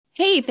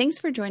Hey, thanks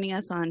for joining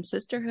us on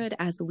Sisterhood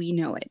as We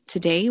Know It.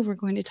 Today, we're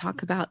going to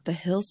talk about the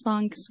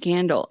Hillsong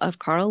scandal of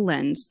Carl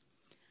Lenz,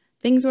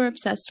 things we're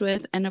obsessed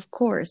with, and of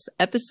course,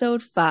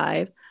 episode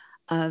 5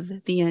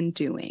 of The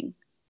Undoing.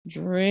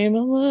 Dream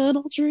a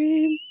little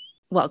dream.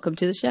 Welcome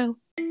to the show.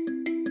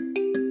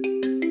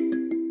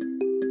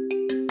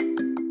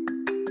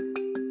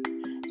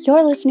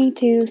 You're listening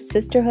to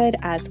Sisterhood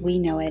as We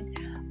Know It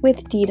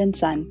with Deed and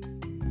Son.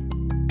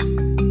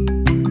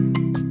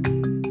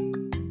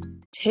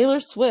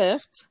 Taylor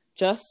Swift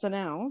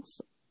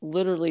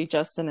literally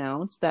just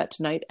announced that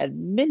tonight at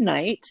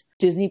midnight,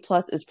 Disney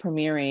Plus is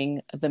premiering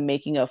the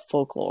making of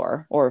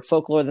Folklore, or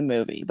Folklore the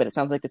movie. But it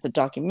sounds like it's a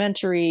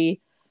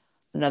documentary,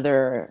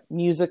 another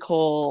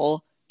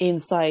musical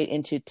insight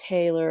into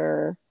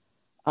Taylor.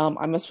 I'm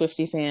a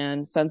Swiftie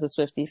fan, Son's a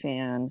Swiftie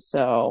fan,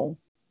 so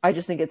I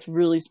just think it's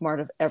really smart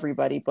of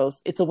everybody.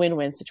 It's a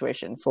win-win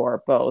situation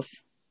for both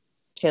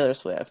Taylor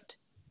Swift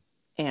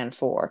and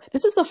for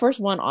this is the first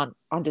one on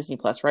Disney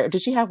Plus, right? Or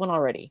did she have one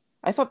already?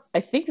 I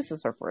think this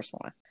is her first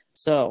one.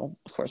 So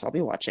of course I'll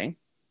be watching.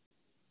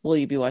 Will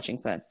you be watching,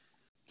 Son?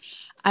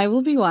 I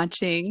will be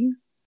watching.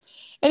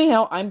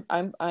 Anyhow, I'm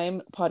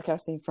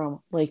podcasting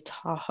from Lake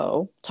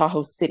Tahoe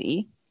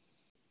City.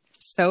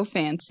 So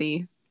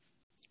fancy.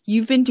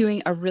 You've been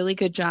doing a really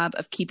good job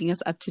of keeping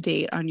us up to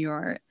date on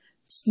your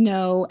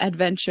snow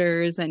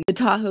adventures and the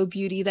Tahoe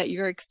beauty that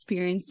you're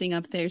experiencing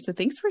up there. So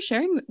thanks for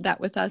sharing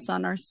that with us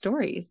on our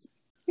stories.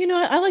 You know,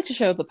 I like to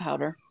show the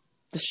powder,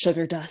 the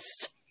sugar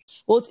dust.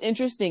 Well, it's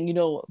interesting,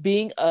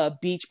 being a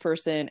beach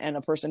person and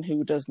a person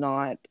who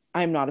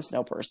I'm not a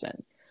snow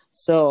person.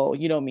 So,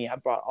 you know me, I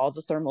brought all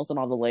the thermals and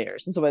all the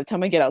layers. And so by the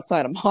time I get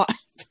outside, I'm hot.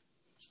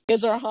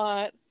 Kids are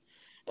hot.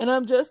 And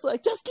I'm just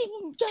like, just keep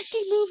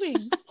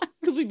moving.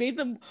 Because we made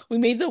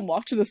them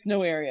walk to the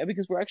snow area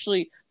because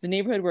the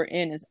neighborhood we're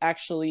in is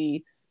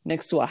actually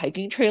next to a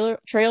hiking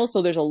trail.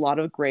 So there's a lot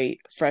of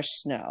great fresh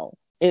snow.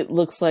 It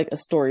looks like a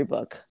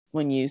storybook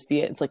when you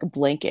see it. It's like a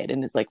blanket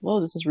and it's like, whoa,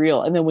 this is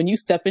real. And then when you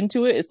step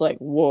into it, it's like,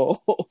 whoa.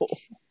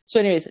 So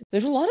anyways,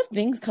 there's a lot of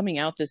things coming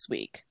out this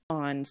week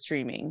on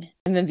streaming.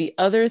 And then the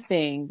other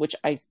thing, which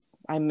I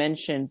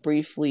mentioned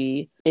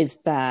briefly, is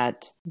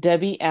that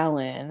Debbie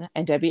Allen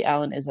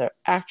is an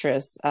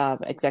actress,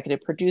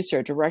 executive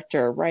producer,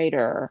 director,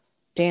 writer,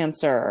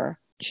 dancer.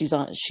 She's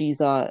on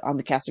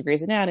the cast of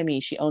Grey's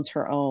Anatomy. She owns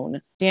her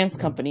own dance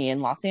company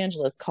in Los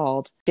Angeles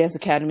called Dance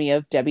Academy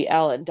of Debbie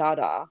Allen,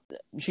 Dada.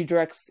 She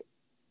directs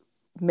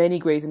many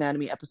Grey's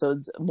Anatomy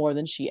episodes more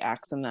than she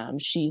acts in them.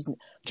 She's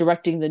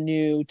directing the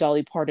new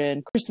Dolly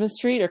Parton Christmas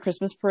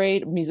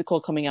Parade musical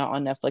coming out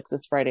on Netflix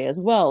this Friday as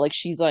well. Like,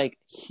 she's like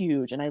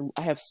huge, and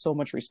I have so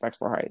much respect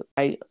for her.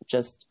 I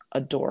just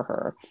adore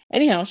her.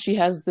 Anyhow, she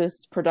has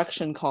this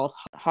production called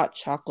Hot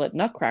Chocolate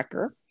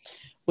Nutcracker,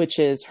 which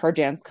is her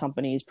dance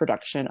company's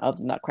production of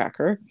the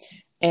Nutcracker,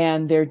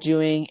 and they're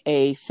doing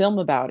a film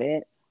about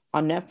it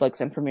on Netflix,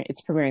 and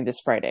it's premiering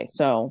this Friday.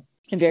 So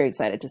I'm very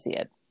excited to see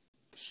it.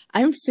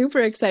 I'm super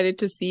excited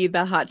to see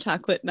the Hot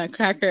Chocolate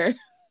Nutcracker.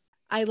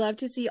 I love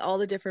to see all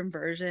the different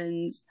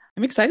versions.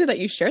 I'm excited that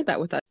you shared that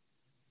with us.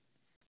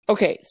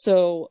 Okay,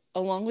 so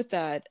along with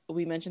that,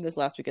 we mentioned this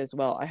last week as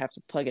well. I have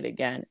to plug it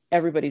again.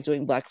 Everybody's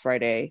doing Black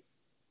Friday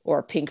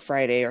or Pink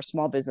Friday or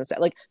small business.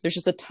 Like, there's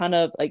just a ton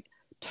of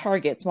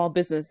Target, small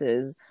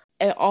businesses,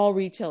 and all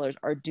retailers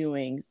are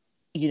doing,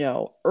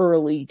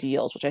 early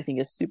deals, which I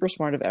think is super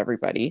smart of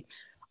everybody.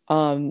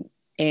 And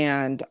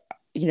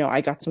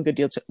I got some good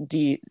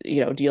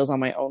deals on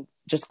my own,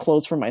 just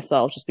clothes for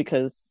myself, just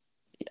because,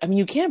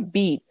 you can't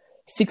beat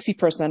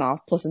 60% off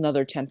plus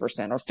another 10%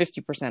 or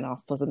 50%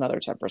 off plus another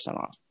 10%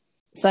 off.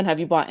 Son, have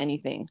you bought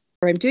anything?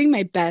 I'm doing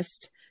my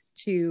best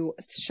to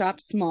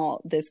shop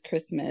small this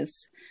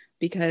Christmas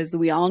because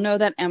we all know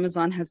that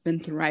Amazon has been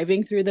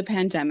thriving through the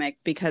pandemic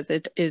because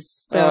it is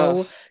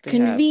so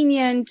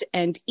convenient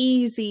and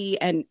easy,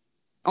 and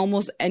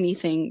almost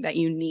anything that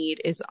you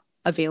need is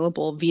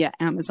available via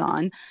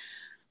Amazon.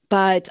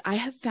 But I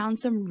have found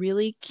some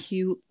really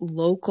cute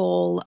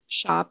local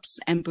shops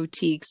and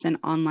boutiques and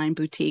online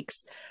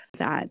boutiques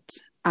that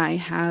I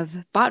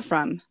have bought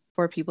from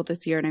for people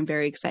this year, and I'm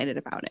very excited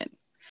about it.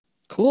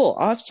 Cool.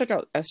 I'll have to check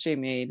out SJ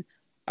Made.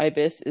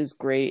 Ibis is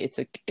great.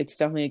 It's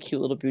definitely a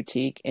cute little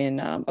boutique in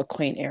a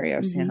quaint area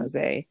of San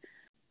Jose.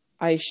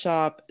 I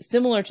shop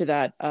similar to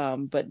that,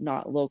 but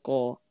not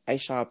local. I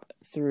shop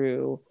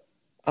through,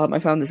 I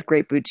found this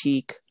great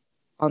boutique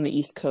on the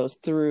East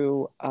Coast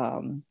through,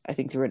 I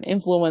think through an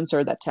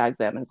influencer that tagged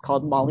them, and it's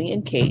called Molly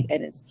and Kate,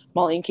 and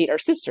Molly and Kate are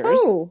sisters.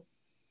 Oh.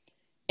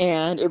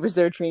 And it was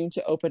their dream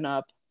to open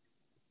up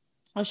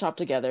a shop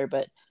together,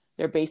 but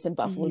they're based in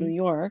Buffalo, New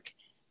York.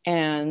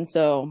 And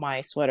so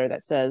my sweater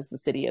that says the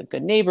city of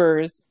good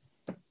neighbors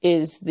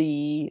is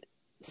the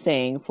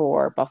saying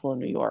for Buffalo,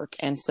 New York.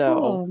 And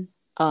so,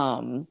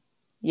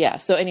 yeah.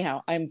 So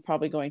anyhow, I'm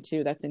probably going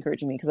to, that's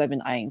encouraging me because I've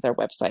been eyeing their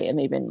website, and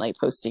they've been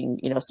posting,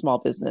 small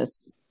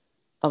business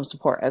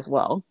support as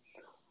well.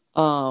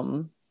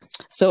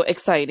 So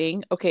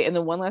exciting. Okay, and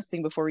then one last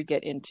thing before we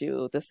get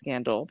into the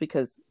scandal,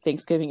 because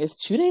Thanksgiving is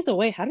 2 days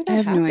away. How did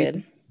that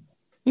happen?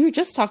 We were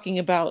just talking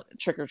about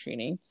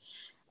trick-or-treating.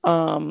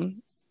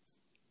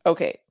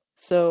 Okay,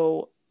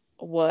 so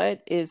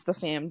what is the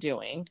fam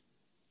doing?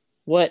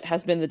 What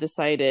has been the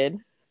decided?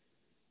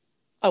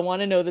 I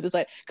want to know the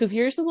design, because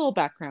here's a little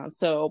background.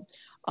 So,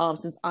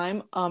 since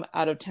I'm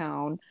out of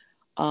town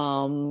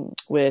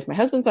with my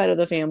husband's side of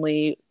the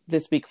family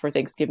this week for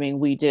Thanksgiving,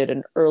 we did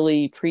an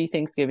early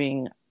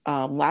pre-Thanksgiving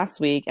last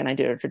week, and I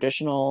did a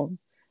traditional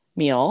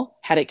meal,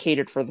 had it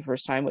catered for the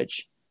first time,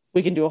 which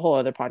we can do a whole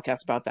other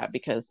podcast about that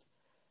because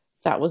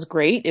that was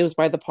great. It was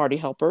by the Party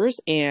Helpers,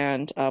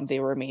 and they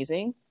were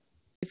amazing.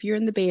 If you're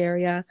in the Bay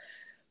Area,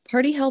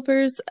 Party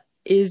Helpers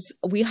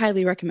we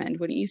highly recommend.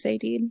 Wouldn't you say,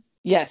 Dean?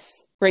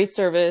 Yes, great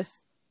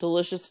service,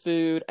 delicious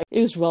food.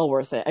 It was well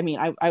worth it. I mean,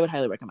 I would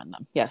highly recommend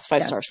them. Yes,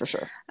 5 stars for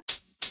sure.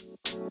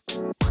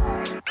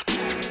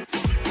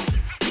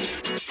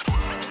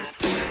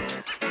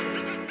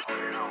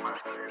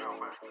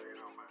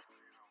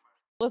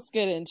 Let's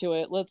get into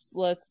it. Let's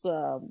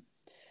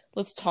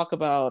talk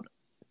about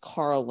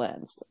Carl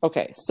Lentz.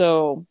 Okay,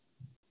 so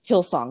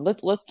Hillsong.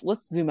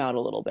 Let's zoom out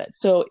a little bit.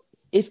 So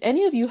if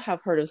any of you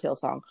have heard of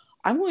Hillsong,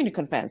 I'm going to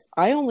confess,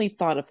 I only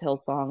thought of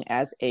Hillsong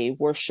as a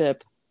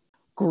worship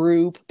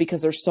group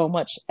because there's so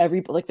much I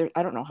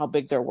don't know how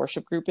big their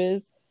worship group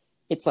is.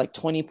 It's like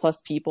 20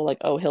 plus people, like,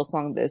 oh,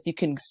 Hillsong this. You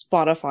can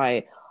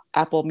Spotify,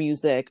 Apple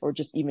Music, or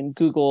just even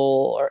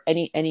Google or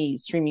any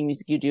streaming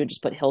music you do, and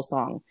just put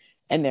Hillsong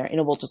in there and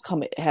it will just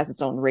come. It has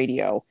its own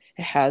radio.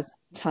 It has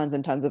tons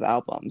and tons of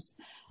albums.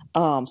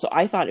 So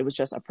I thought it was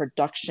just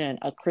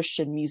a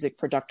Christian music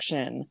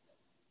production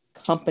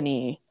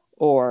company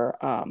or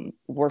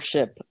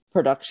worship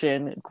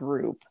production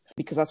group,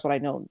 because that's what I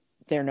know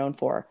they're known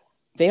for.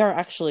 They are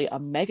actually a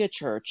mega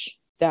church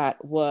that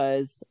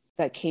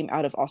came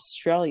out of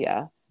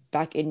Australia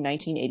back in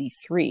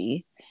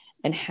 1983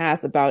 and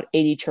has about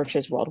 80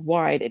 churches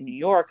worldwide in New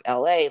York,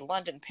 LA,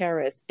 London,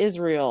 Paris,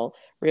 Israel,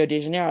 Rio de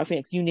Janeiro,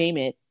 Phoenix, you name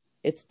it,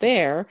 it's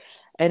there.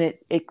 And it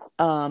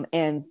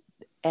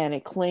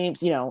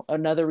claims,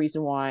 another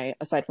reason why,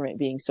 aside from it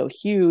being so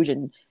huge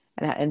and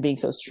being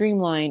so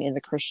streamlined in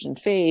the Christian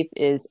faith,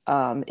 is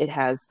it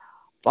has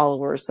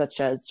followers such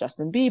as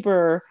Justin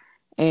Bieber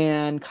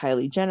and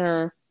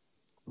Kendall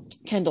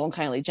and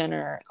Kylie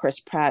Jenner,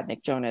 Chris Pratt,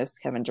 Nick Jonas,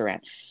 Kevin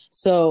Durant.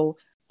 So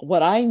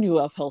what I knew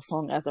of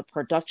Hillsong as a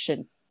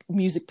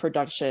music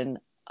production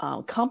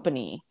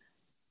company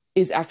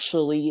is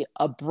actually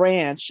a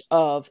branch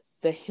of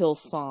the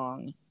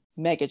Hillsong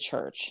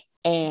megachurch.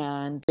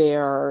 And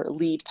their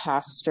lead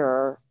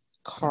pastor,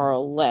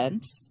 Carl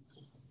Lentz,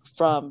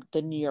 from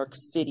the New York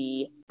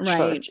City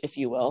church, if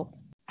you will,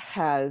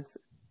 has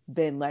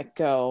been let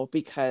go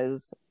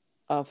because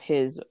of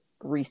his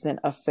recent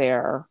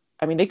affair.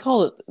 I mean,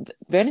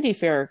 Vanity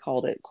Fair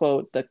called it,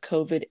 quote, the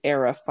COVID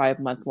era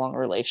 5-month-long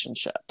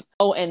relationship.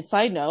 Oh, and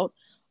side note,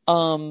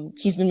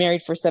 he's been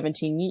married for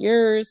 17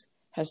 years,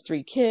 has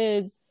 3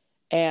 kids,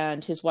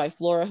 and his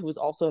wife, Laura, who is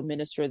also a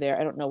minister there.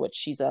 I don't know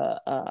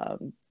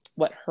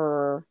what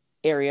her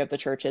area of the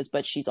church is,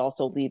 but she's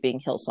also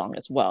leaving Hillsong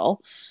as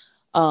well.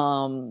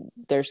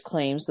 There's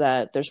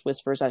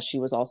whispers that she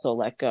was also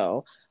let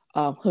go.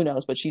 Who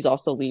knows, but she's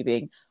also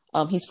leaving.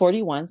 He's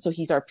 41, so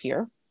he's our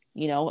peer,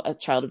 a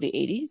child of the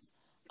 80s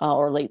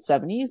or late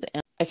 70s.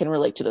 And I can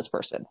relate to this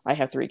person. I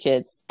have 3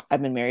 kids.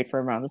 I've been married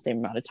for around the same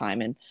amount of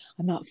time, and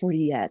I'm not 40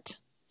 yet.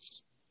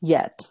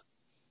 Yet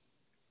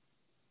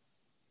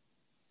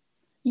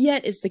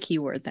is the key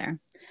word there.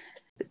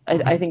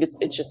 I think it's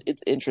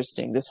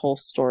interesting. This whole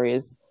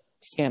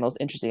scandal is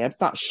interesting.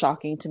 It's not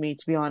shocking to me,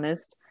 to be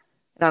honest.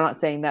 And I'm not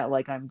saying that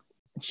like I'm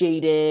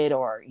jaded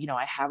or,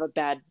 I have a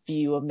bad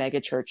view of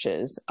mega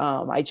churches.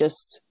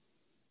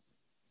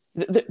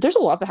 There's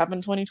a lot that happened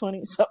in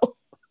 2020.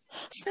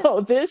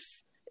 So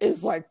this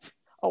is like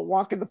a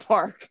walk in the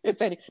park,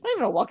 if any. Not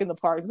even a walk in the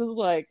park. This is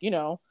like,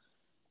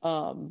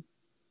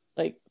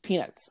 like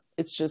peanuts.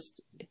 It's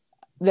just,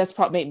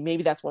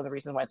 maybe that's one of the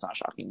reasons why it's not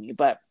shocking me.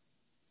 But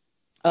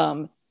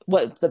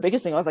what the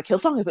biggest thing, I was like,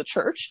 Hillsong is a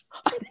church?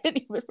 I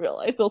didn't even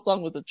realize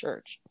Hillsong was a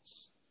church.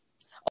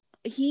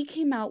 He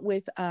came out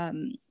with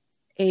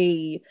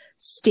a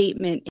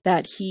statement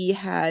that he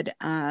had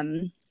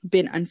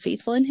been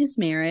unfaithful in his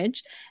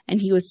marriage,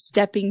 and he was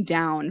stepping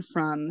down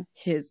from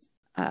his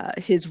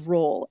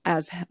role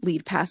as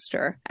lead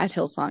pastor at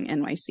Hillsong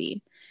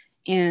NYC.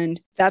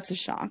 And that's a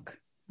shock,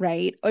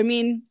 right? I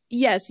mean,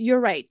 yes, you're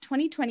right.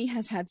 2020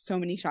 has had so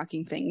many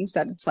shocking things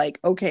that it's like,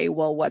 okay,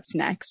 well, what's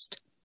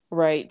next?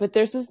 Right. But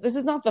this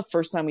is not the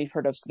first time we've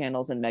heard of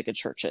scandals in mega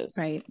churches.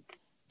 Right.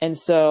 And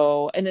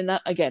then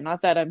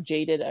not that I'm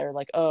jaded or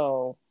like,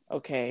 oh,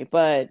 okay,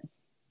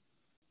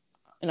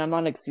 and I'm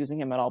not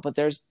excusing him at all, but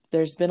there's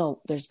been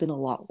a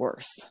lot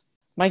worse.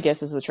 My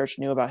guess is the church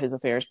knew about his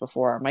affairs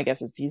before. My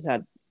guess is he's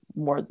had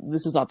more.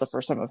 This is not the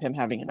first time of him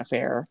having an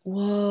affair.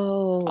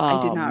 Whoa,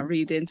 I did not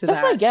read into that.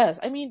 That's my guess.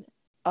 I mean,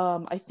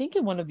 I think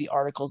in one of the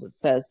articles it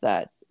says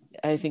that,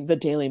 I think the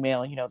Daily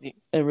Mail,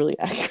 a really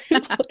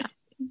accurate.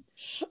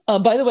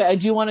 By the way, I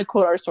do want to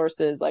quote our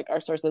sources,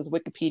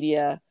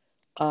 Wikipedia,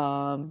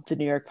 the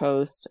New York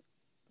Post,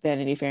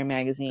 Vanity Fair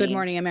magazine, Good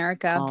Morning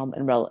America,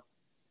 and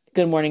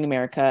Good Morning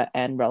America,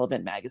 and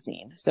Relevant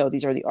magazine. So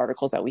these are the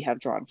articles that we have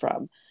drawn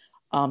from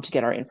to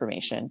get our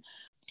information.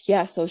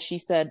 Yeah, so she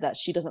said that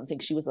she doesn't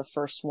think she was the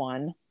first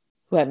one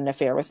who had an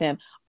affair with him.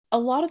 A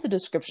lot of the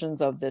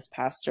descriptions of this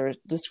pastor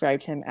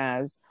described him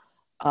as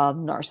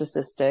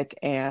narcissistic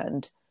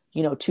and,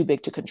 too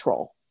big to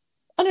control.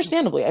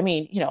 Understandably. I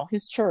mean,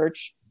 his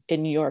church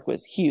in New York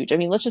was huge. I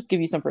mean, let's just give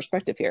you some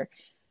perspective here.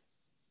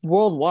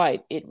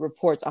 Worldwide, it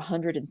reports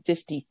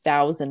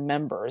 150,000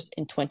 members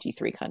in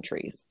 23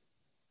 countries.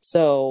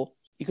 So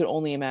you could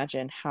only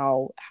imagine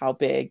how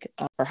big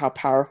or how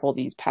powerful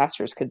these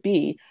pastors could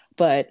be.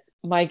 But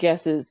my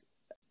guess is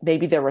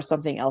maybe there was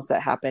something else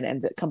that happened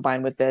and that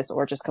combined with this,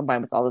 or just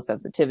combined with all the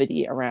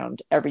sensitivity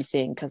around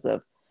everything because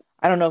of,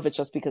 I don't know if it's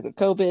just because of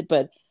COVID,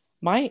 but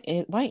my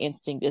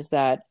instinct is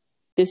that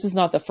this is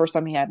not the first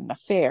time he had an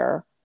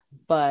affair,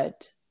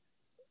 but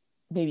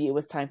maybe it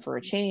was time for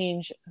a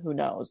change. Who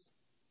knows?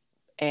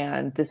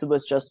 And this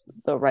was just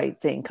the right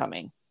thing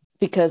coming.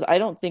 Because I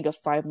don't think a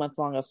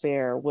 5-month-long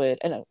affair would,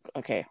 and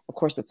okay, of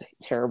course it's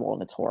terrible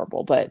and it's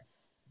horrible, but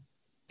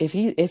if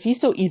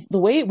he's so easy, the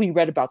way we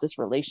read about this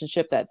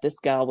relationship, that this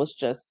gal was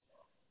just,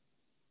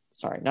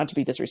 sorry, not to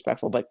be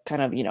disrespectful, but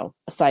kind of,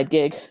 a side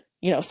gig,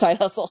 side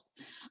hustle,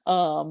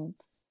 that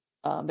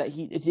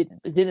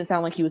it didn't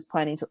sound like he was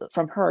planning to,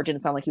 from her, it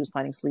didn't sound like he was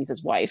planning to leave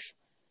his wife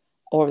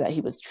or that he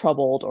was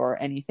troubled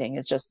or anything.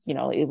 It's just,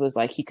 it was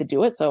like he could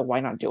do it, so why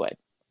not do it?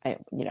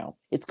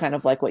 It's kind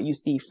of like what you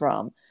see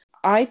from,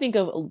 I think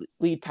of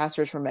lead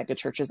pastors from mega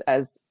churches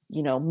as,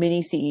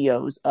 mini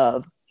CEOs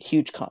of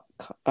huge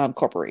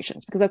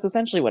corporations, because that's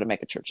essentially what a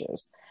mega church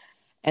is.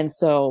 And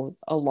so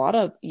a lot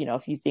of,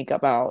 if you think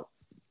about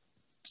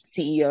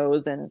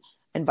CEOs and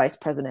vice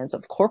presidents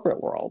of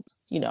corporate world,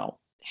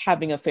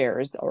 having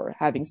affairs or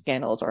having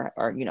scandals or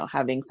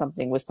having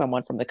something with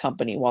someone from the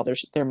company while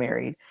they're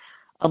married,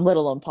 let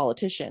alone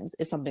politicians,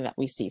 is something that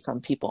we see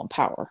from people in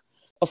power.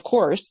 Of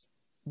course,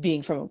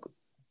 being from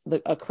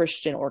a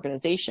Christian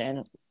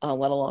organization,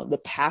 let alone the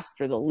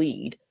pastor, the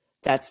lead,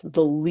 that's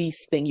the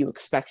least thing you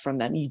expect from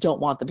them. You don't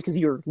want them because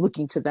you're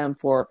looking to them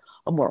for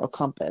a moral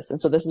compass.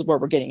 And so this is where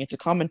we're getting into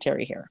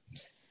commentary here.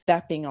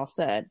 That being all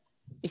said,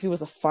 if it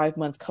was a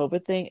 5-month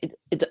COVID thing,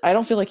 I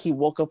don't feel like he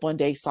woke up one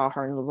day, saw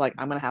her, and was like,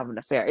 I'm going to have an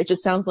affair. It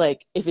just sounds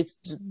like if it's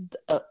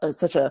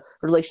such a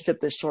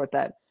relationship this short,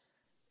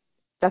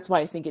 that's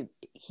why I think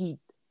he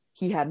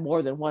had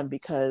more than one,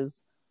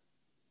 because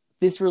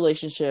this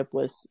relationship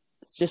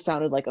just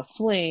sounded like a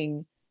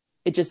fling.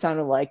 It just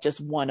sounded like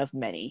just one of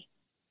many.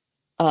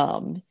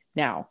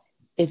 Now,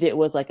 if it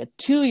was like a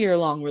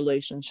 2-year-long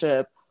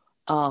relationship,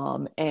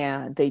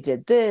 and they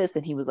did this,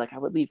 and he was like, I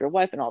would leave your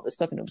wife and all this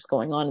stuff, and it was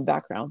going on in the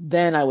background,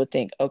 then I would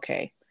think,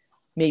 okay,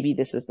 maybe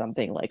this is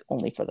something like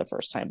only for the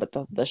first time. But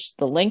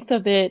the length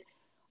of it,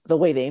 the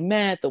way they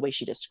met, the way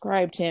she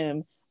described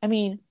him, I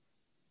mean,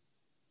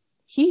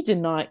 he did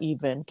not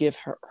even give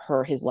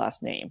her his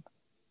last name.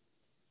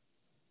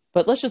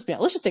 But let's just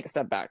take a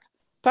step back.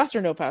 Pastor,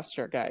 no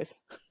pastor,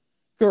 guys,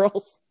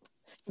 girls,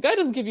 the guy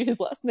doesn't give you his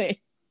last name.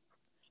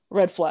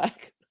 Red flag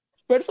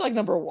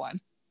number one.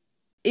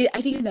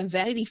 I think in the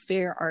Vanity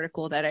Fair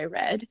article that I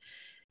read,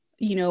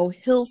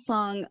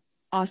 Hillsong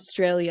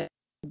Australia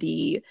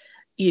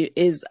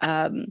is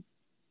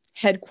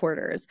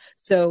headquarters.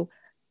 So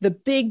the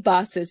big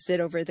bosses sit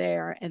over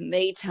there and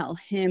they tell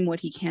him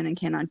what he can and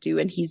cannot do.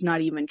 And he's not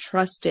even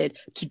trusted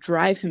to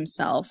drive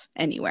himself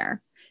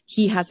anywhere.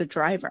 He has a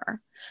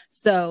driver.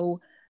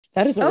 So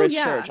that is a rich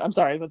church. I'm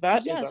sorry, but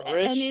that is a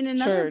rich church. And in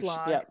another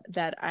blog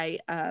that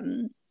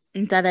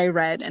I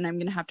read, and I'm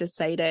going to have to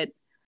cite it,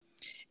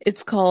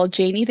 it's called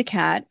Janie the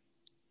Cat,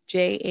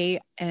 Jani,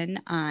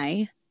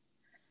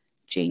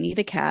 Janie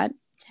the Cat.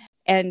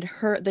 And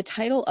the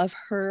title of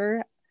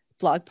her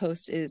blog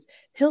post is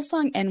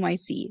Hillsong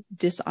NYC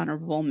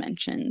Dishonorable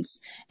Mentions.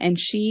 And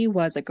she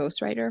was a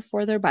ghostwriter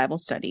for their Bible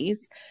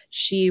studies.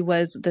 She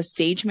was the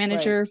stage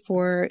manager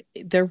for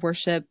their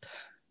worship.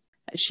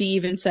 She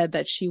even said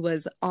that she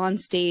was on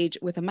stage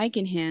with a mic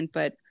in hand,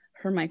 but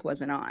her mic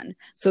wasn't on.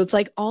 So it's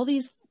like all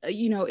these,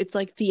 it's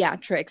like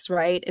theatrics,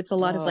 right? It's a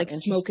lot of like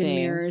smoke and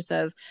mirrors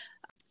of,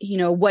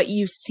 what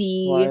you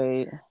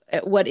see,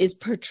 what is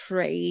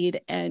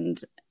portrayed. And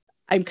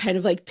I'm kind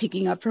of like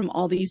picking up from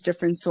all these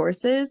different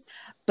sources.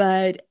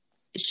 But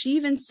she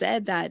even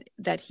said that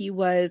he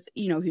was,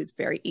 he was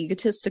very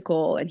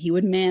egotistical and he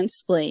would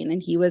mansplain,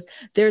 and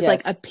there's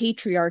like a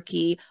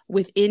patriarchy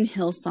within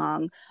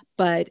Hillsong,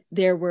 but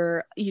there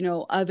were,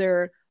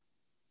 other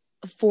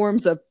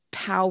forms of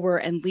power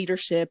and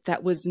leadership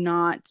that was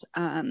not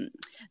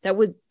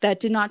that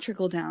did not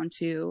trickle down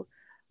to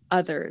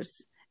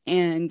others,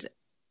 and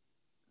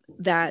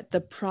that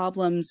the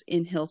problems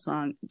in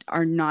Hillsong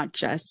are not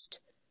just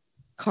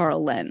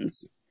Carl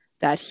Lenz,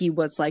 that he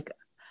was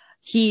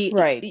he's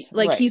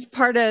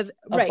part of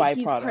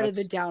he's part of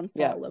the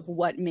downfall of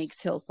what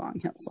makes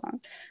Hillsong.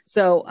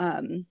 So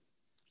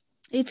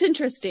it's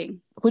interesting.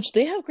 Which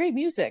they have great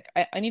music.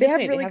 They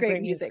have really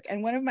great music.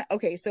 And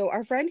so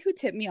our friend who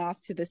tipped me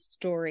off to this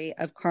story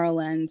of Carl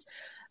Lenz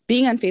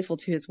being unfaithful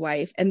to his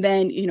wife. And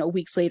then,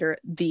 weeks later,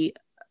 the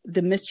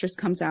mistress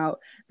comes out,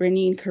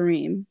 Reneen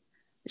Karim.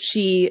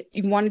 She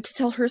wanted to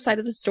tell her side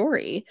of the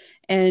story.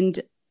 And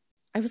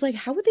I was like,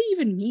 how would they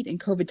even meet in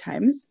COVID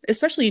times,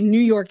 especially in New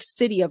York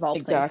City of all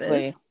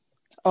places?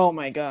 Oh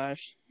my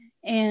gosh.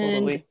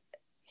 And totally.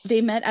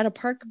 They met at a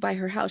park by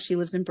her house. She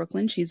lives in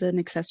Brooklyn. She's an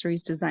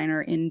accessories designer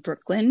in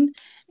Brooklyn.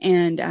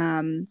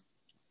 And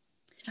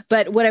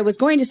but what I was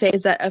going to say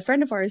is that a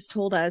friend of ours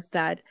told us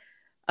that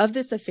of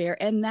this affair,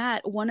 and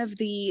that one of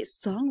the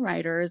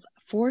songwriters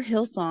for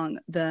Hillsong,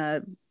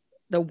 the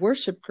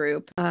worship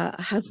group,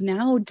 has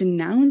now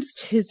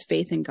denounced his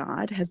faith in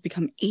God, has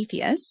become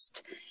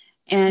atheist.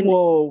 And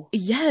whoa,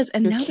 yes,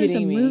 and now there's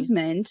a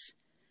movement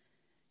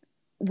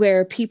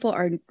where people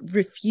are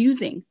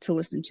refusing to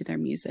listen to their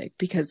music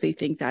because they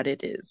think that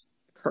it is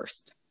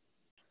cursed.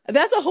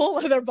 That's a whole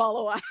other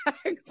ball of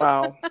wax.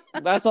 Wow,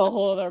 that's a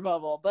whole other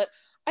bubble. But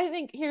I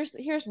think here's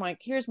my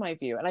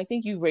view, and I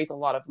think you raise a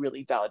lot of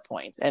really valid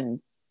points.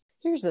 And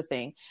here's the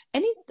thing: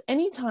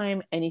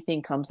 anytime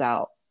anything comes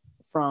out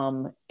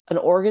from an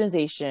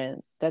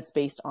organization that's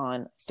based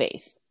on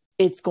faith,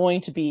 it's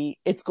going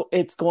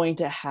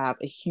to have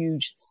a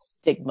huge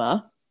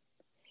stigma.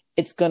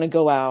 It's going to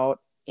go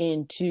out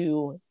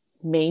into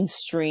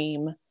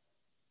mainstream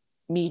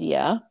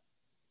media,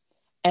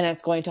 and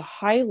it's going to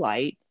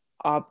highlight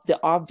the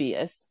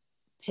obvious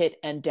pit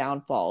and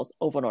downfalls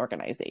of an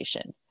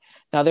organization.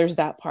 Now there's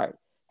that part.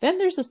 Then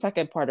there's the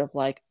second part of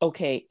like,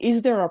 okay,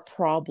 is there a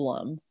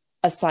problem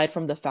aside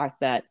from the fact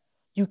that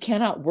you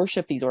cannot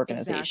worship these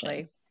organizations?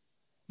 Exactly.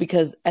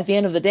 Because at the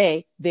end of the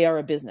day, they are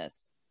a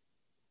business.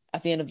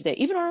 At the end of the day,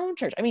 even our own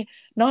church, I mean,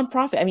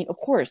 nonprofit. I mean, of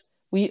course,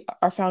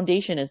 our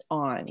foundation is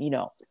on,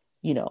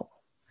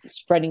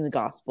 spreading the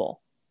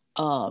gospel.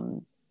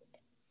 But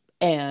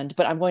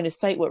I'm going to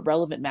cite what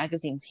Relevant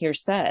Magazine here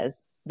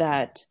says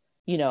that,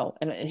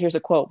 and here's a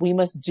quote: "We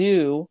must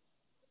do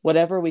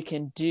whatever we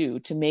can do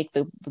to make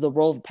the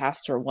role of a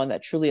pastor one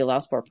that truly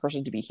allows for a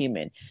person to be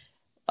human.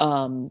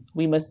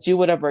 We must do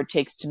whatever it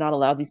takes to not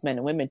allow these men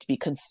and women to be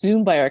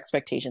consumed by our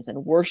expectations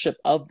and worship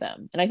of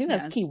them." And I think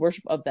that's key,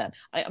 worship of them.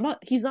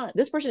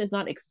 This person is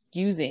not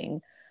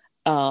excusing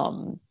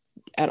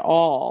at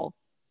all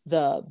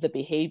the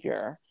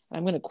behavior.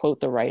 I'm going to quote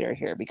the writer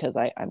here because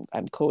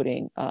I'm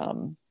quoting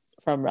from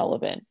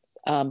Relevant.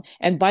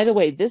 And by the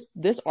way,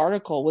 this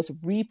article was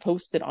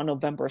reposted on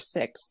November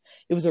 6th.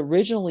 It was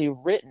originally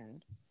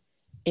written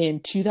in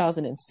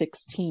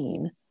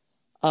 2016.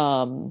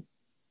 When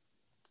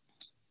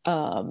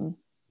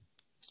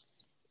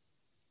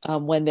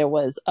there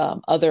was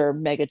other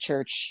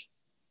megachurch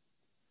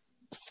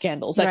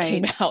scandals that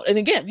came out. And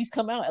again, these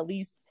come out at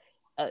least,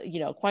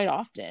 quite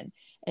often.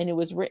 And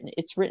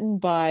it's written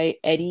by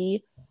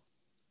Eddie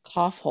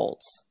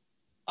Kaufholz.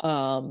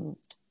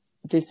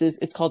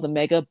 It's called "The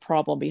Mega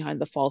Problem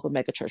Behind the Falls of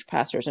Megachurch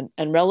Pastors."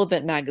 And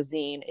Relevant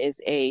Magazine is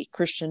a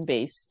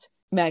Christian-based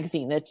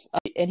magazine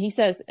and he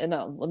says, and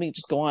let me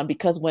just go on,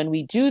 because when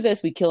we do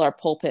this, we kill our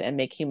pulpit and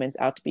make humans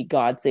out to be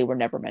gods they were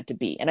never meant to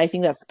be. And I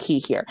think that's key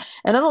here.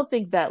 And I don't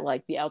think that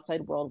like the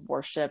outside world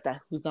worship, that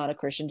who's not a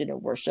Christian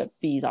didn't worship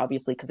these,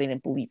 obviously, because they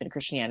didn't believe in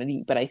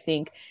Christianity. But I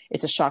think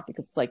it's a shock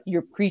because it's like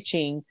you're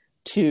preaching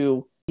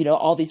to,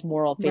 all these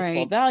moral,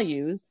 faithful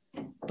values,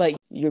 but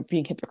you're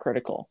being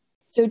hypocritical.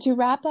 So to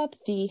wrap up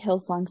the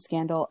Hillsong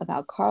scandal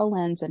about Carl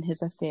Lenz and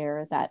his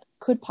affair that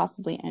could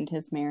possibly end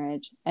his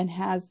marriage and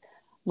has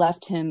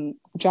left him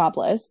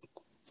jobless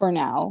for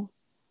now,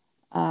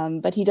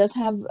 but he does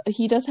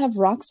have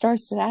rock star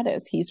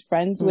status. He's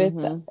friends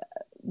with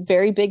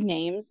very big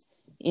names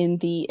in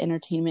the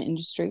entertainment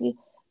industry.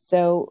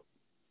 So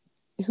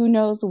who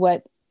knows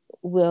what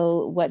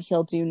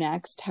he'll do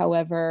next.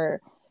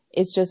 However,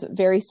 it's just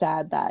very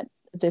sad that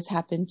this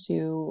happened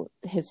to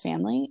his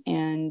family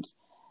and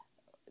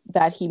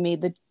that he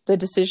made the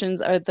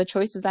decisions or the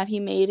choices that he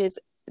made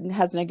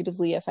has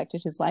negatively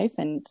affected his life.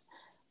 And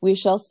we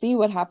shall see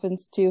what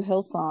happens to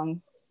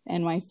Hillsong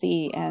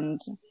NYC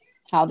and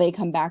how they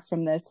come back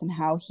from this and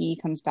how he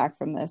comes back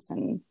from this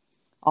and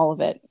all of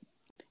it.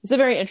 It's a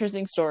very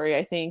interesting story.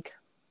 I think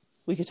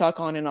we could talk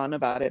on and on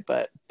about it,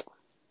 but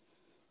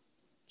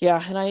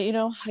yeah. And I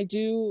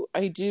do,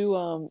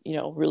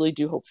 really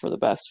do hope for the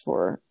best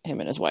for him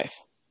and his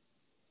wife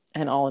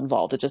and all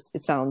involved.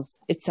 It sounds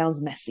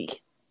messy.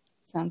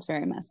 Sounds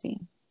very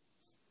messy.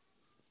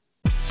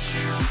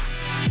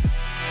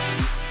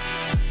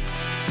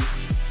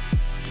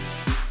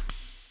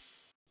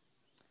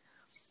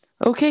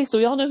 Okay, so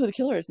we all know who the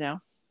killer is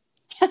now.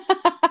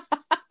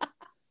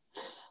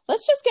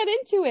 Let's just get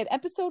into it.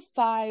 Episode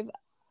 5,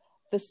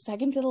 the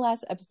second to the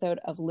last episode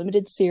of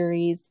limited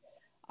series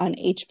on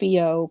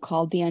HBO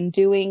called The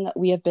Undoing.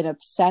 We have been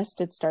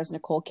obsessed. It stars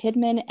Nicole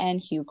Kidman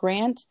and Hugh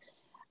Grant,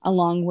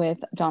 along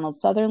with Donald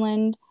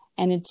Sutherland,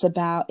 and it's a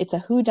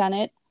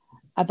whodunit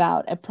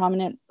about a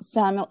prominent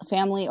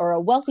family, or a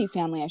wealthy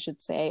family, I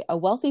should say, a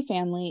wealthy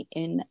family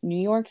in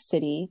New York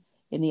City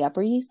in the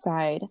Upper East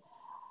Side,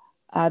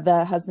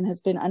 The husband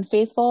has been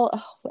unfaithful.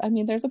 Oh, I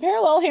mean, there's a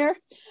parallel here.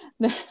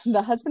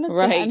 The husband has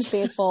been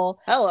unfaithful.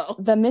 Hello.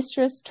 The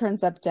mistress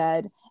turns up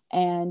dead,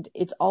 and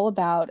it's all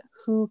about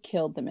who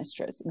killed the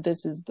mistress.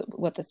 This is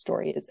what the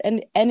story is,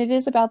 and it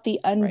is about the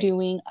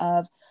undoing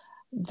of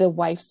the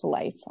wife's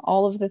life.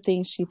 All of the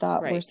things she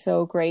thought were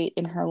so great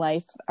in her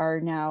life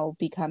are now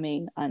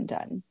becoming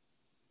undone.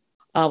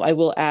 I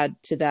will add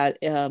to that,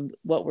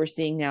 what we're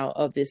seeing now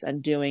of this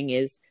undoing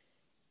is,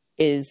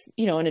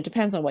 and it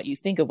depends on what you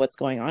think of what's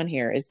going on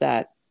here, is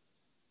that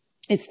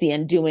it's the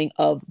undoing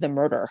of the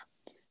murder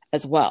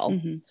as well,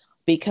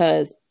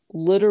 because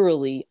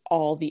literally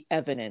all the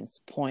evidence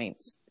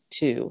points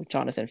to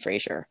Jonathan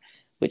Fraser,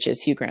 which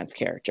is Hugh Grant's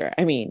character.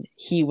 I mean,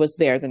 he was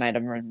there the night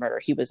of murder.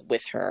 He was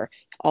with her.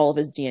 All of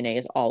his DNA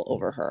is all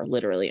over her,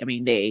 literally. I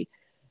mean, they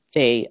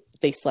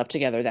slept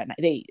together that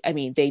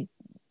night.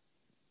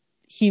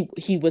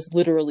 He was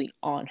literally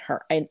on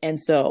her. And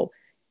so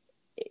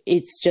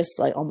it's just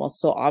like almost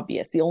so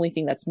obvious. The only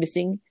thing that's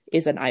missing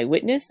is an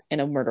eyewitness and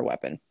a murder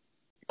weapon.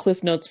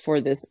 Cliff notes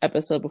for this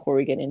episode before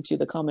we get into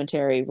the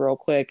commentary real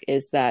quick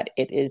is that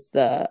it is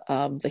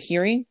the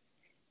hearing.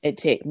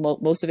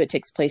 Most of it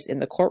takes place in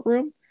the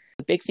courtroom.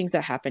 The big things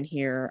that happen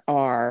here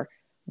are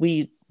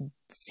we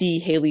see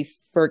Haley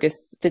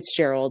Fergus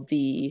Fitzgerald,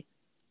 the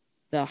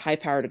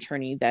high-powered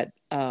attorney that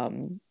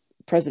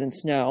President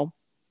Snow,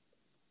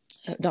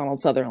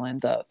 Donald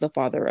Sutherland, the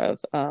father of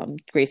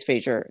Grace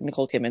Fraser,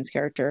 Nicole Kidman's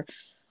character,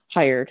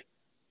 hired.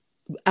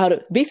 Out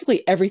of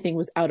basically everything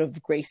was out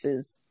of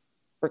Grace's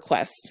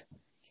request.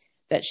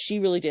 That she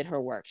really did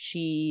her work.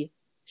 She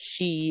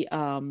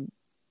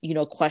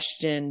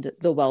questioned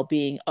the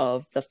well-being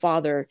of the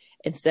father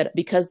instead,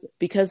 because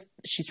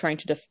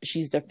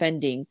she's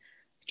defending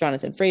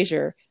Jonathan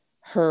Fraser.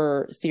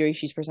 Her theory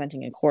she's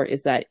presenting in court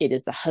is that it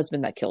is the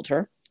husband that killed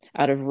her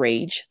out of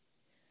rage.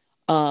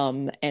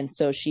 And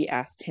so she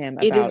asked him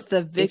about, it is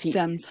the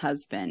victim's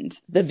husband.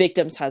 The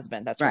victim's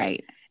husband. That's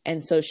right.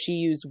 And so she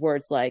used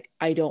words like,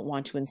 I don't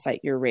want to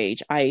incite your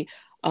rage.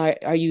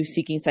 Are you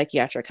seeking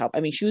psychiatric help? I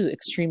mean, she was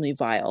extremely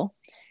vile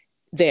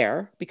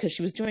there because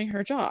she was doing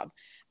her job.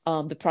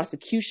 The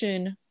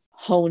prosecution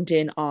honed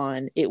in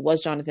on it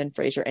was Jonathan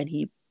Fraser, and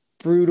he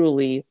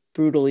brutally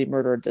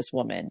murdered this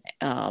woman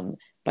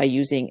by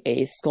using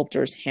a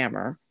sculptor's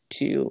hammer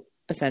to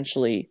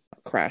essentially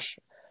crash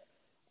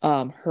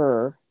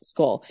her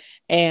skull.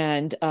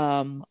 And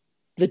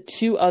the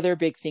two other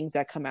big things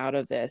that come out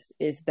of this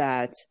is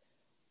that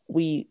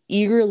we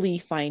eagerly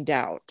find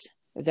out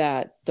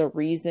that the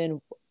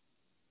reason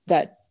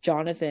that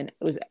Jonathan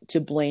was to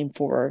blame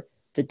for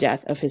the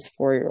death of his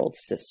 4-year-old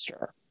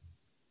sister,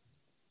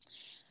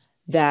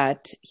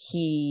 that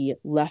he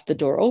left the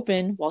door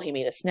open while he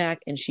made a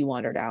snack and she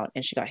wandered out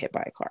and she got hit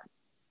by a car.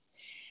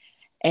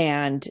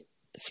 And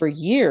for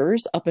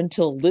years, up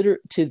until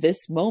to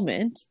this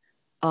moment,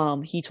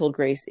 he told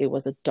Grace it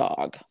was a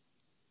dog.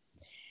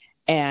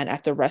 And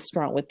at the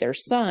restaurant with their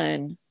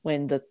son,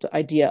 when the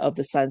idea of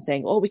the son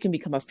saying, oh, we can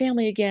become a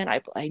family again.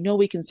 I know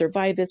we can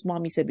survive this.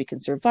 Mommy said we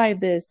can survive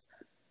this.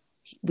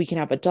 We can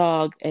have a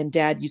dog. And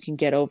Dad, you can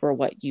get over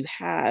what you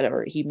had.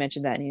 Or he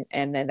mentioned that.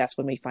 And then that's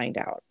when we find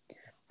out.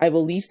 I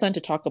will leave Son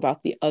to talk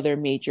about the other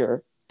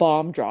major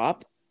bomb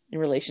drop in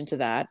relation to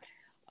that.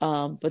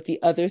 But the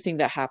other thing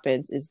that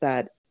happens is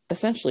that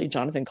essentially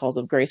Jonathan calls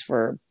up Grace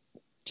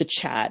to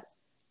chat.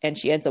 And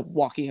she ends up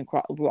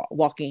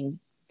walking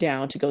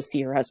down to go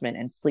see her husband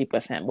and sleep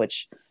with him,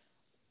 which,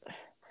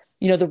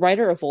 the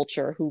writer of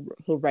Vulture who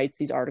writes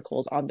these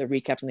articles on the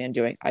recaps and the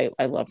undoing,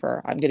 I love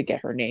her. I'm going to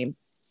get her name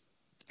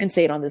and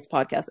say it on this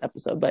podcast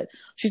episode, but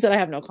she said, I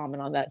have no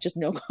comment on that. Just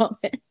no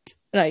comment.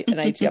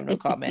 and I have no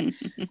comment.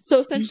 So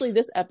essentially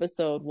this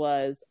episode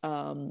was,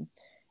 and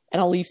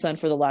I'll leave Son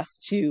for the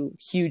last two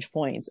huge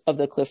points of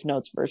the Cliff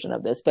Notes version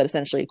of this, but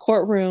essentially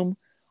courtroom.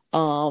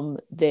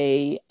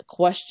 They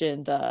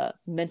question the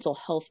mental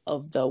health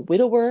of the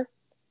widower,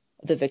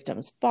 the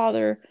victim's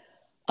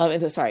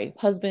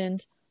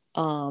husband.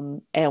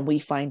 And we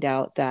find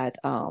out that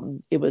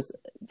it was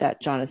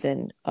that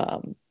Jonathan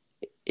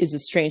is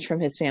estranged from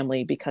his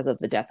family because of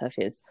the death of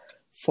his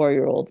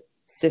 4-year-old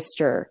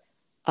sister.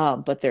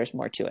 But there's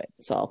more to it.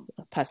 So I'll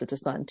pass it to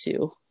Son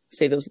to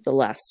say those are the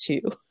last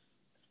two.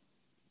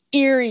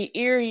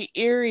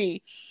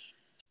 Eerie.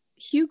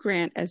 Hugh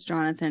Grant as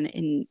Jonathan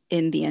in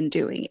The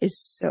Undoing is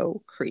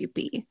so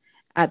creepy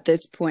at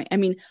this point. I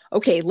mean,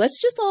 okay, let's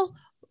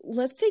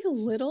take a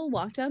little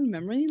walk down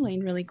memory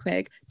lane really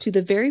quick to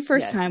the very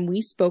first time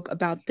we spoke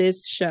about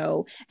this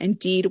show, and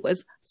Deed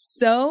was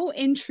so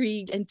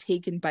intrigued and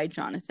taken by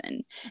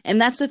Jonathan.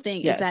 And that's the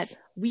thing, is that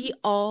we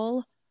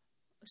all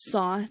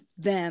saw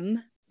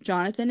them,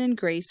 Jonathan and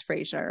Grace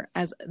Fraser,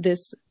 as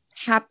this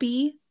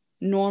happy,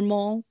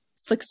 normal,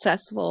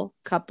 successful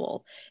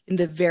couple in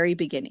the very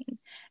beginning.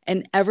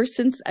 And ever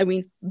since, I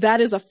mean, that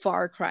is a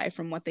far cry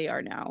from what they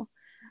are now.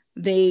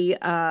 They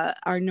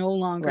are no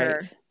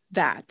longer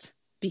that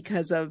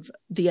because of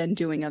the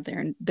undoing of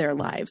their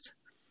lives.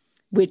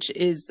 which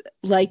is,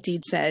 like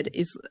Deed said,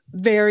 is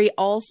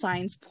all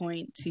signs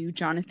point to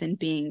Jonathan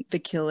being the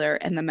killer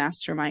and the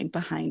mastermind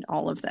behind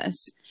all of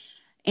this.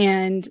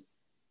 And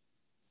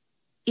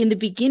in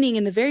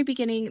the very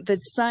beginning, the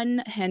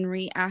son,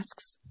 Henry,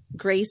 asks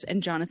Grace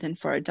and Jonathan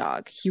for a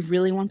dog. He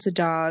really wants a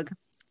dog.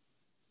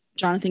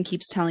 Jonathan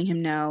keeps telling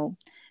him no.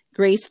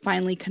 Grace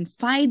finally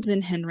confides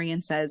in Henry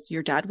and says,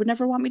 your dad would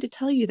never want me to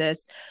tell you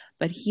this,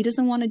 but he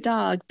doesn't want a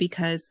dog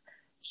because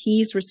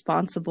he's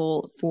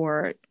responsible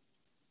for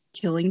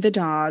killing the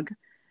dog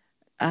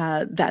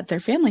that their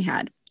family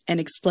had, and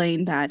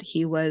explained that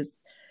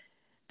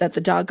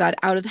the dog got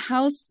out of the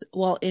house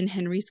while in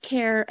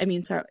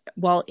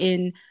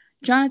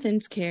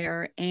Jonathan's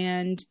care,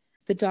 and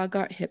the dog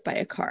got hit by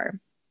a car.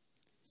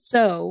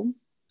 So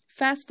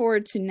fast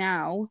forward to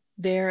now,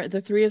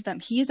 the three of them,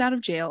 he is out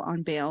of jail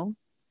on bail.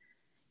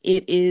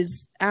 It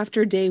is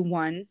after day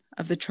 1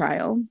 of the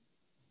trial,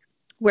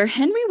 where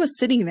Henry was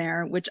sitting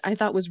there, which I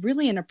thought was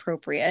really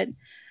inappropriate,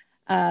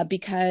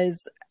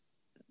 because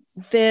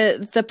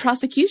the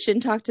prosecution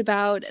talked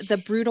about the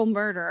brutal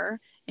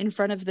murder in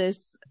front of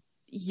this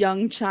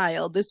young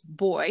child, this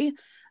boy,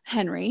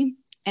 Henry.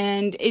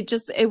 And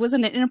it was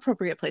an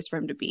inappropriate place for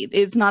him to be.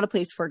 It's not a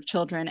place for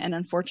children. And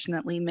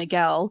unfortunately,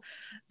 Miguel,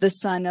 the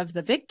son of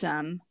the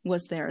victim,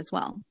 was there as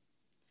well.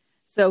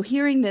 So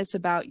hearing this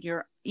about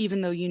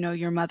even though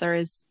your mother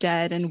is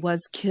dead and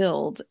was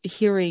killed,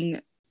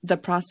 hearing the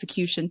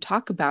prosecution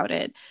talk about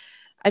it,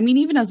 I mean,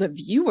 even as a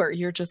viewer,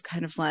 you're just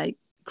kind of like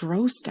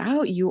grossed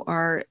out.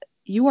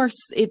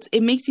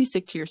 It makes you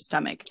sick to your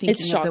stomach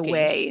thinking of the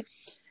way,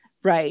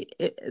 right,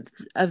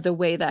 of the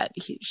way that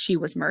she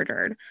was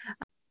murdered.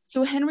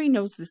 So Henry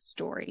knows this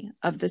story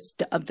of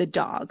the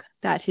dog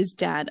that his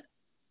dad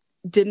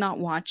did not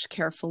watch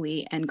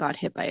carefully and got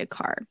hit by a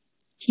car.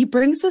 He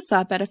brings this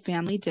up at a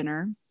family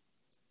dinner.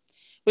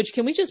 Which,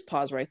 can we just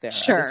pause right there?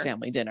 Sure. At this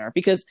family dinner,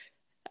 because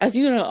as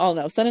you all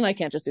know, Son and I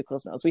can't just do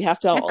Cliff Notes. We have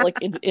to all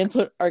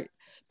input our.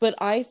 But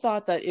I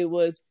thought that it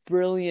was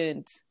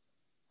brilliant,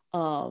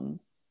 to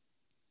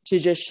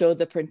just show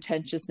the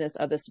pretentiousness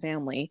of this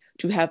family,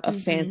 to have a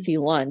fancy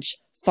lunch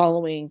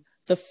following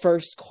the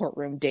first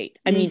courtroom date.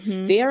 I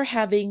mean, they are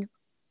having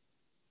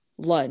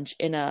lunch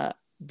in a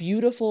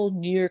beautiful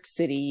New York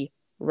City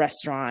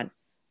restaurant.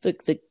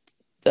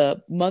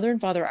 The mother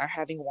and father are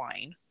having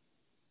wine.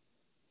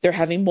 They're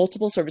having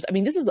multiple services. I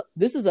mean, this is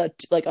a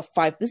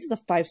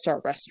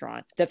 5-star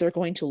restaurant that they're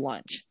going to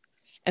lunch,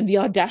 and the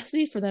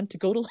audacity for them to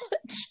go to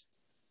lunch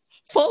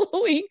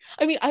following.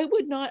 I mean, I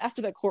would not,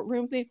 after that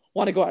courtroom thing,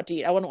 want to go out to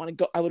eat. I would want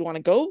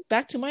to go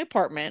back to my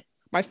apartment,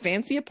 my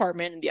fancy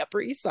apartment in the Upper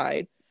East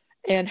Side,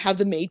 and have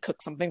the maid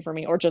cook something for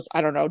me, or just,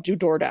 I don't know, do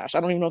DoorDash. I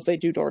don't even know if they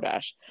do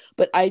DoorDash,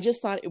 but I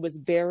just thought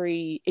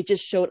it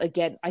just showed,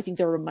 again, I think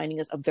they're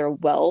reminding us of their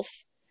wealth,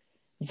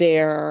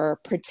 their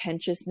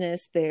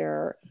pretentiousness,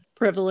 their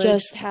privilege,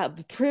 just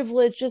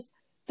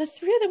the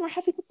three of them were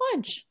having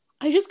lunch.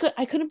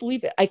 I couldn't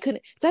believe it.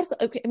 That's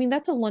okay. I mean,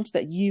 that's a lunch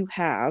that you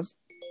have.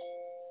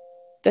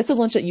 That's a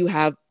lunch that you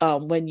have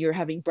when you're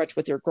having brunch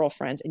with your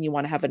girlfriends and you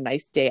want to have a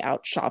nice day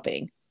out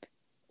shopping,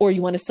 or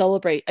you want to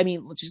celebrate. I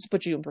mean, just to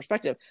put you in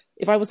perspective,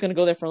 if I was going to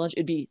go there for lunch,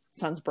 it'd be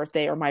Son's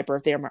birthday or my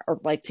birthday, or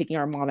like taking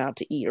our mom out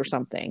to eat or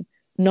something,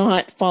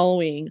 not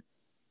following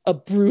a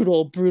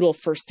brutal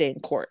first day in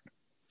court.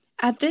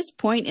 At this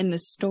point in the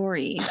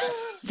story,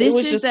 this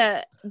is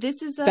a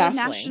baffling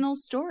national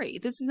story.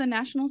 This is a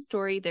national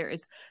story. There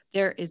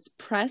is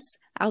press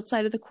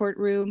outside of the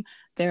courtroom.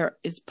 There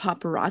is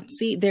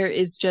paparazzi. There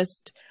is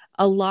just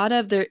a lot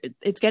of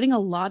it's getting a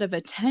lot of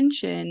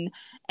attention,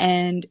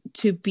 and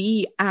to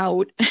be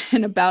out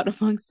and about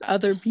amongst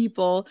other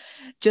people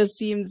just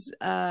seems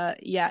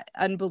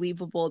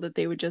unbelievable that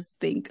they would just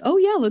think, oh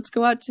yeah, let's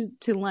go out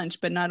to lunch.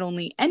 But not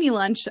only any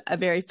lunch, a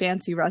very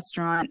fancy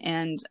restaurant.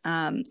 And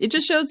it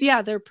just shows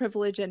their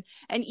privilege, and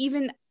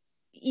even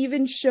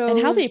shows,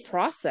 and how they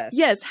process.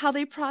 Yes, how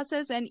they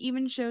process, and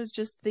even shows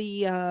just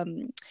the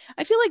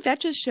I feel like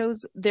that just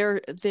shows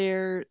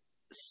their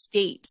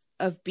state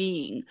of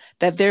being,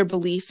 that their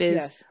belief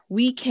is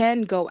we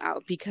can go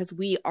out because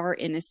we are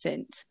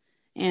innocent.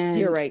 And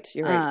you're right.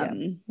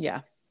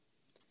 Yeah.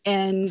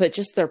 And but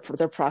just their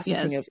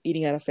processing of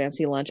eating at a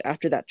fancy lunch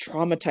after that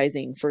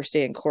traumatizing first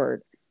day in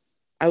court,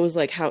 I was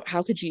like,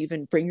 how could you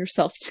even bring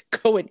yourself to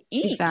go and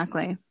eat?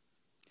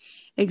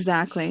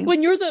 Exactly.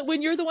 When you're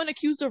the one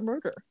accused of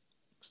murder.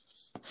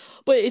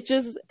 But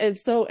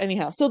so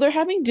anyhow, so they're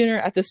having dinner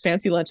at this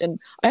fancy lunch, and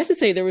I have to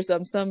say there was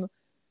some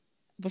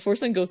before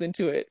Son goes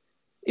into it,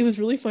 it was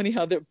really funny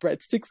how their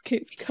breadsticks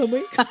kept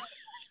coming.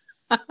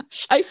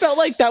 I felt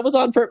like that was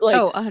on purpose.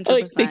 100%.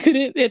 Like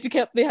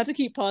they had to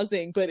keep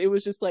pausing, but it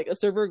was just like a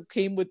server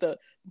came with a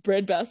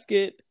bread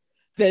basket.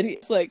 Then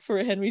it's like for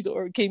Henry's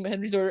order,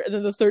 and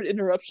then the third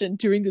interruption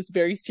during this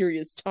very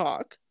serious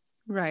talk,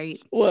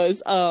 right,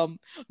 was the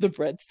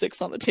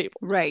breadsticks on the table.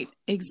 Right,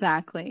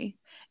 exactly.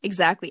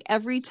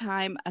 Every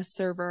time a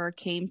server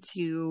came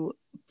to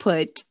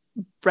put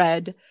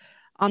bread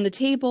on the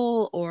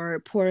table or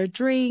pour a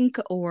drink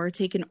or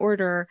take an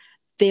order,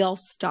 they all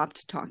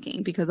stopped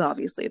talking, because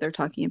obviously they're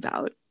talking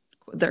about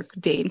their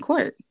day in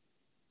court.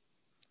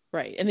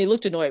 Right. And they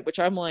looked annoyed, which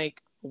I'm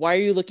like, why are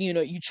you looking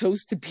annoyed? You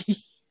chose to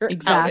be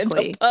out in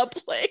the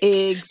public.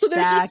 Exactly. So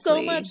there's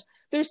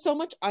just so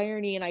much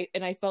irony,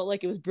 and I felt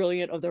like it was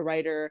brilliant of the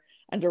writer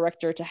and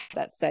director to have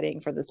that setting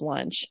for this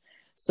lunch.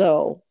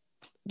 So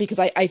because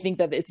I think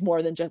that it's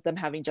more than just them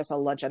having just a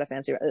lunch at a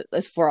fancy,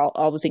 for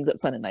all the things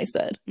that Sun and I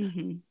said.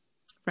 Mm-hmm.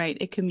 Right.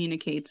 It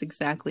communicates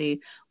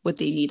exactly what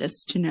they need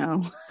us to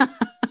know.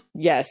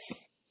 Yes.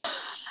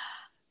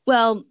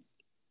 Well,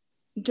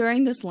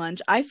 during this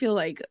lunch, I feel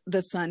like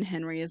the son,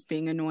 Henry, is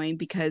being annoying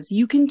because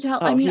you can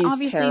tell. I mean,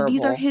 obviously, terrible.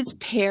 These are his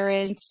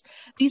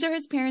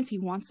parents. He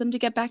wants them to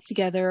get back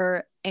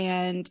together.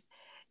 And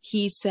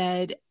he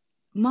said,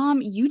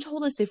 Mom, you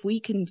told us if we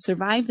can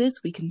survive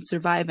this, we can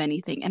survive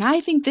anything. And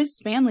I think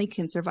this family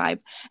can survive.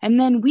 And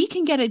then we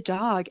can get a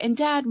dog. And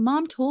Dad,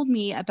 Mom told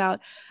me about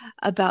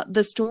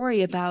the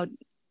story about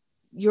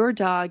your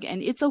dog.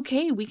 And it's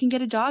okay. We can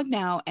get a dog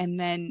now. And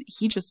then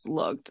he just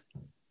looked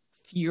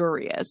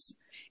furious.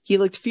 He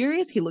looked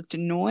furious. He looked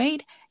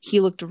annoyed.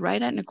 He looked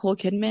right at Nicole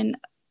Kidman,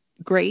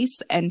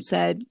 Grace, and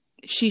said,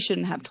 she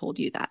shouldn't have told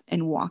you that,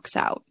 and walks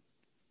out.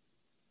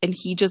 And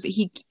he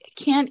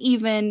can't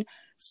even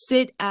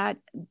sit at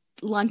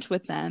lunch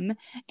with them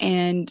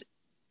and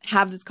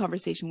have this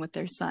conversation with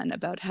their son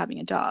about having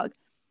a dog.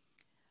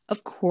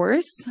 Of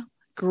course,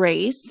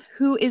 Grace,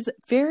 who is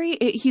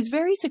he's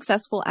very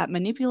successful at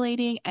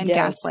manipulating and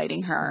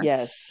gaslighting her.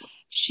 Yes.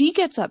 She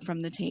gets up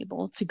from the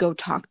table to go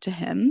talk to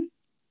him.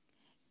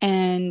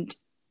 And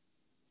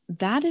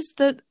that is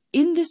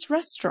in this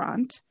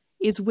restaurant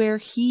is where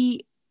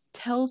he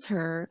tells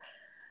her,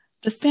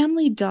 the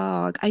family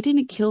dog, I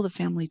didn't kill the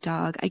family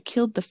dog. I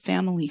killed the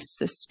family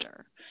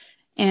sister.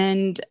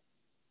 And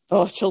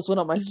chills went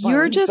up my spine.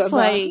 You're just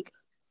like,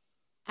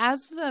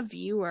 as the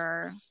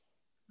viewer,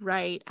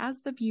 right?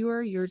 As the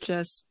viewer, you're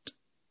just,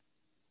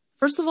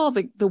 first of all,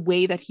 the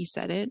way that he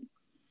said it.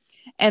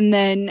 And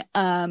then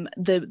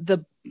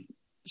the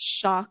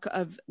shock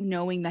of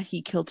knowing that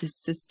he killed his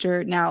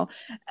sister. Now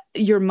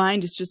your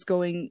mind is just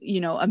going,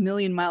 a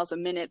million miles a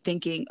minute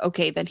thinking,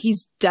 okay, then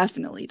he's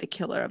definitely the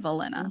killer of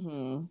Elena.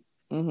 Mm-hmm.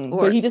 Mm-hmm.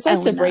 But he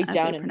decides to break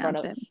down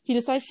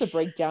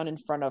in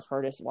front of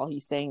Curtis while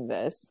he's saying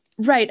this.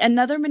 Right.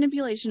 Another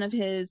manipulation of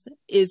his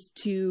is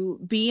to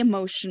be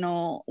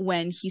emotional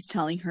when he's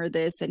telling her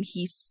this, and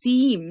he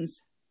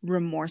seems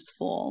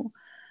remorseful,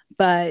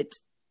 but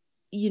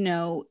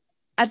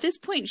at this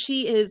point,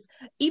 she is,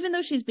 even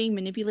though she's being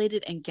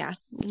manipulated and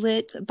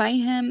gaslit by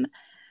him,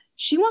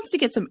 she wants to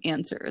get some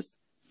answers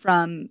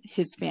from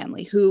his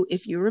family, who,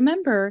 if you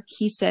remember,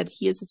 he said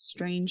he is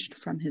estranged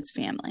from his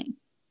family.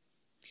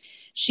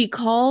 She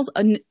calls,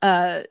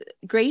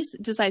 Grace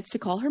decides to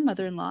call her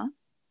mother-in-law.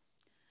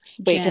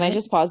 Wait, Janet. Can I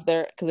just pause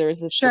there? Because there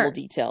is this little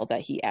detail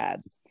that he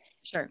adds.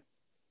 Sure.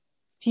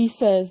 He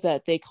says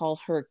that they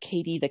called her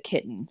Katie the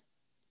kitten.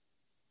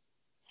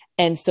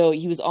 And so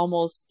he was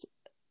almost...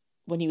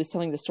 when he was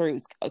telling the story,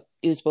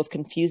 it was both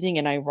confusing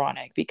and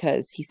ironic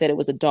because he said it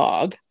was a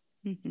dog.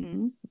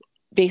 Mm-hmm.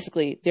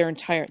 Basically, the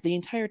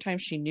entire time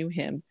she knew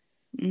him,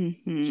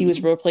 mm-hmm. he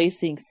was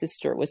replacing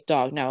sister with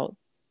dog. Now,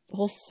 the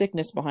whole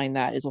sickness behind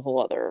that is a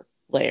whole other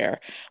layer.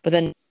 But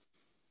then,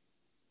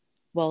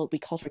 we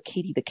called her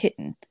Katie the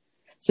kitten.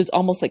 So it's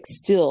almost like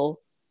still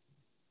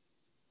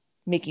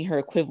making her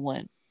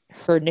equivalent,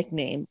 her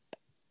nickname,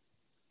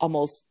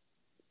 almost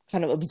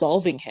kind of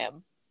absolving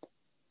him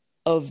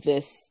of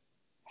this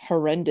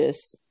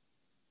horrendous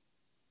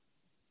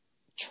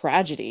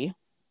tragedy.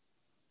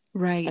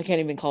 Right. I can't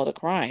even call it a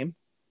crime.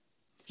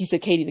 He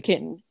said Katie the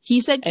kitten.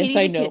 He said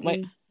Katie the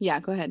kitten. Yeah,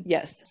 go ahead.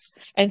 Yes.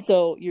 And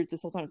so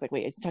this whole time it's like,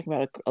 wait, is he talking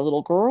about a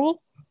little girl?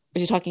 Or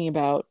is he talking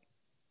about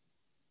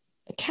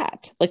a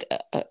cat? Like,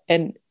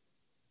 and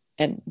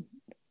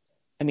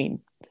I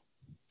mean,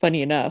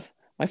 funny enough,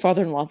 my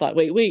father-in-law thought,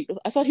 wait,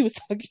 I thought he was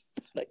talking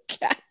about a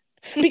cat.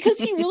 Because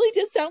he really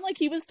did sound like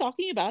he was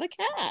talking about a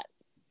cat.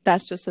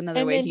 That's just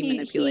another way he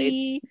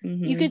manipulates.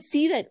 Mm-hmm. You could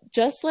see that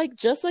just like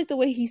the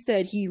way he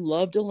said he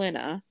loved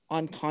Elena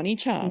on Connie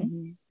Chung,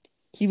 mm-hmm.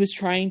 he was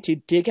trying to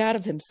dig out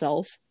of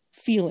himself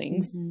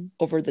feelings mm-hmm.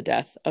 over the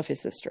death of his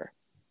sister.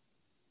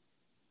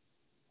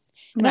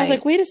 And I was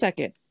like, wait a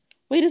second.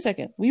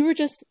 They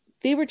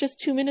were just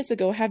 2 minutes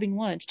ago having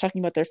lunch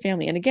talking about their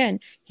family. And again,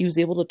 he was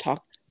able to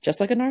talk just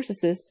like a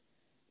narcissist,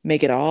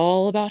 make it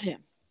all about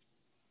him.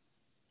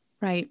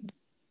 Right.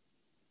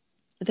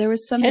 There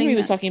was something Henry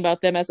was talking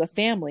about them as a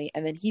family,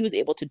 and then he was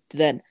able to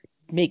then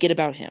make it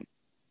about him.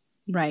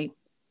 Right.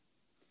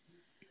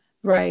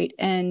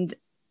 And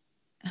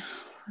what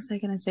was I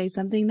going to say?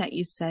 Something that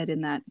you said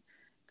in that.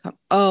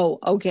 Oh,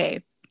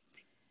 okay.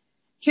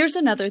 Here's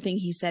another thing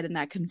he said in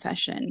that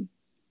confession.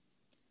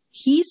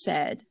 He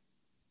said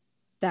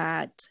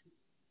that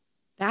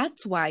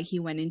that's why he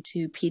went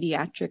into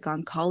pediatric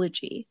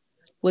oncology,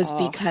 was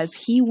because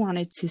he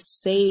wanted to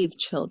save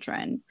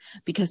children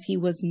because he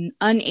was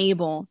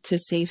unable to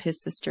save his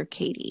sister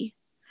Katie.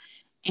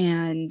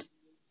 And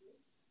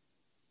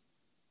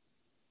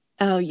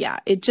Oh yeah,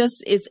 it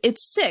just is.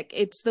 It's sick.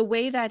 It's the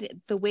way that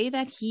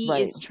he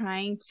Right. is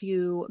trying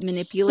to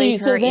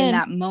manipulate her in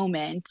that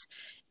moment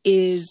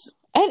is,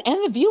 and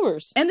the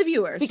viewers,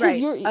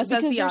 because right? Us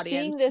as the you're audience.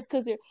 seeing this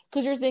because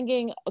you're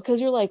thinking,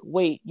 because you're like,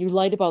 wait, you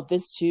lied about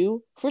this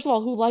too? First of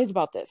all, who lies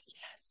about this?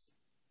 Yes.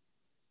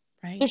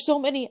 Right. There's so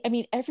many. I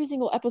mean, every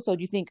single episode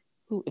you think,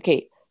 who?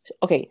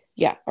 Okay,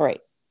 yeah, all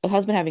right. A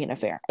husband having an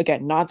affair.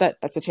 Again, not that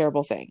that's a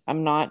terrible thing.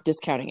 I'm not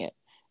discounting it,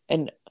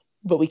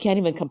 but we can't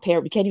even compare.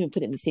 We can't even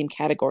put it in the same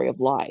category of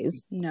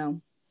lies.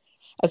 No.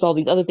 As all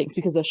these other things,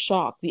 because the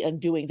shock, the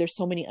undoing. There's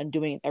so many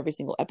undoing in every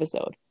single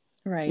episode.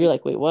 Right. You're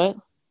like, wait, what?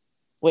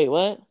 Wait,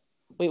 what?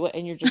 Wait, what?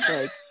 And you're just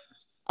like,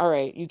 all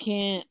right, you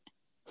can't.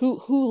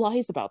 Who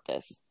lies about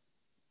this?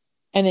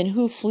 And then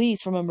who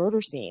flees from a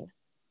murder scene?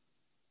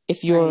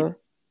 If you're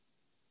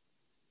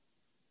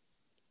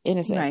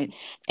innocent. Right.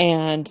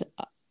 And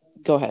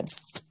go ahead.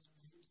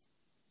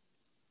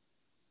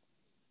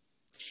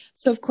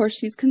 So of course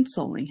she's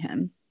consoling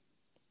him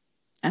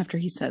after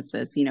he says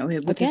this, you know,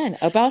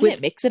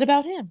 Makes it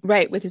about him.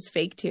 Right, with his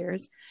fake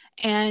tears.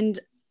 And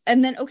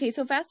then, okay,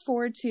 so fast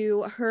forward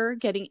to her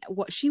getting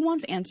what she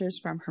wants answers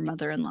from her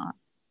mother-in-law,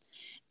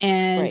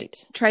 and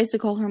tries to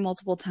call her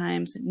multiple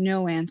times,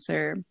 no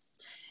answer.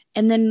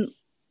 And then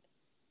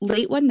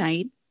late one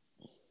night,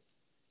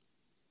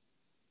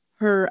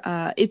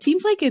 it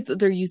seems like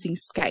they're using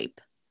Skype.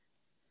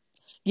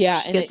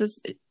 Yeah,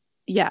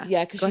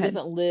 yeah, because she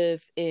doesn't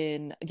live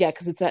in,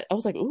 because it's that, I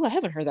was like, ooh, I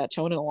haven't heard that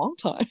tone in a long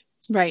time.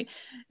 Right.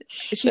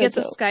 She gets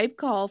a Skype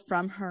call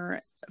from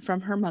her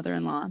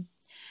mother-in-law,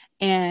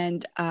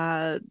 and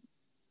her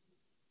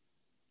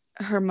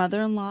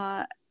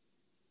mother-in-law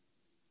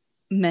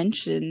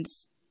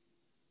mentions,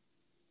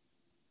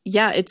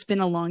 yeah, it's been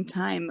a long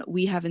time.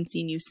 We haven't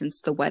seen you since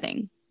the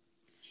wedding.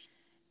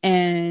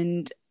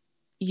 And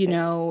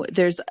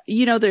there's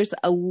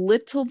a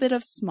little bit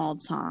of small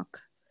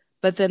talk,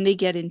 but then they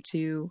get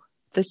into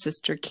the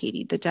sister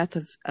Katie, the death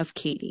of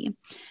Katie.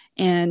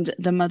 And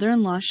the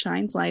mother-in-law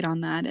shines light on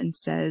that and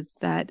says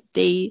that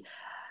they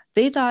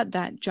thought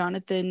that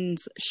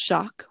Jonathan's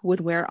shock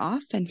would wear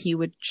off and he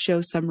would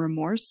show some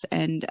remorse,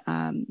 and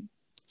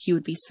he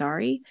would be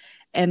sorry.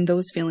 And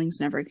those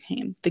feelings never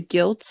came.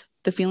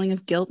 The feeling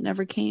of guilt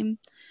never came.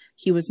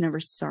 He was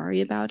never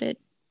sorry about it.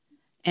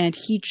 And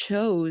he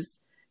chose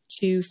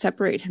to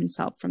separate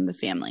himself from the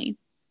family.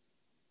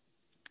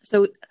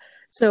 So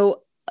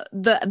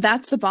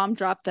that's the bomb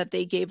drop that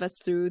they gave us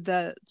through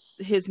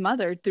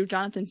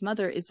Jonathan's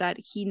mother, is that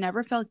he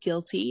never felt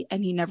guilty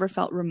and he never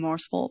felt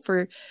remorseful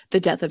for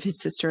the death of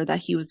his sister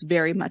that he was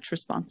very much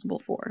responsible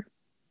for.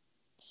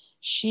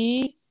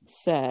 She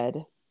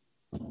said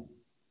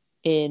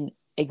in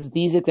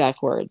these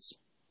exact words,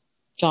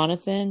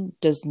 Jonathan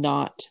does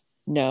not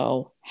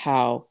know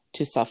how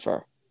to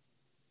suffer.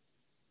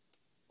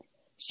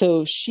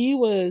 So she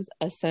was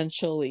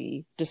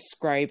essentially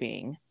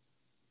describing,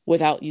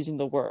 without using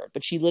the word,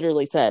 but she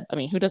literally said, I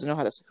mean, who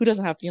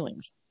doesn't have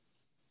feelings?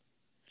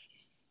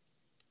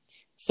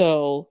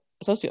 So,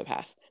 a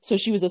sociopath. So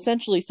she was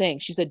essentially saying,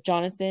 she said,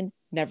 Jonathan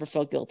never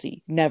felt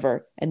guilty,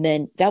 never. And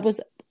then that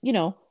was,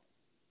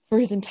 for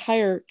his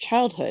entire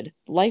childhood,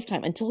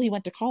 lifetime, until he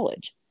went to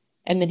college.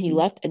 And then he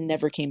left and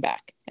never came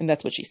back. And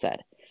that's what she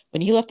said.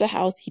 When he left the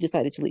house, he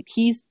decided to leave.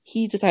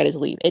 He decided to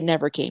leave. It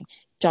never came.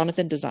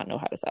 Jonathan does not know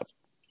how to suffer.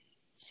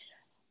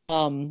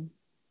 One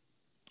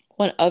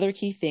other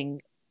key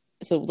thing,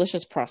 so let's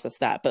just process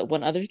that. But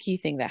one other key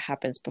thing that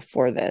happens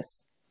before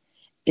this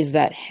is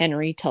that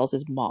Henry tells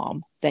his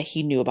mom that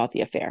he knew about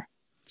the affair.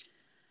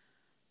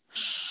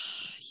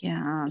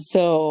 Yeah.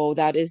 So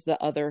that is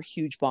the other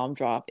huge bomb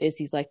drop, is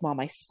he's like, Mom,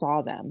 I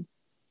saw them.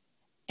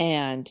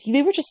 And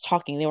they were just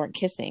talking. They weren't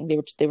kissing.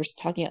 They were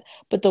talking.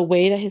 But the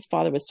way that his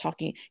father was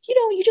talking,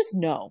 you just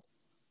know.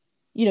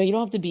 You don't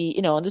have to be,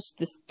 and this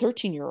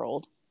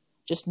 13-year-old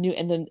just knew.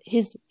 And then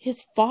his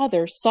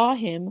father saw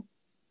him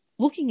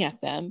looking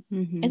at them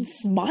and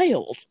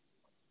smiled.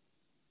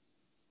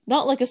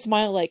 Not like a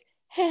smile like,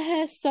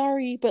 heh,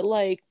 sorry, but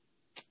like,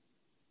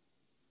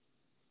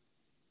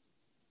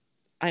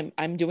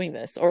 I'm doing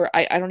this, or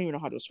I don't even know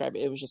how to describe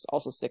it. It was just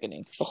also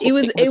sickening.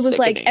 It was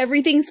like,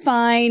 everything's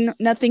fine,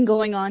 nothing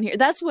going on here.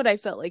 That's what I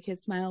felt like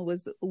his smile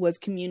was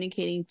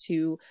communicating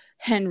to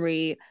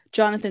Henry.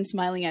 Jonathan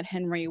smiling at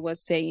Henry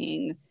was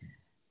saying,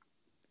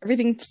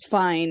 everything's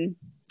fine,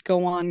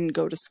 go on and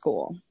go to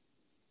school.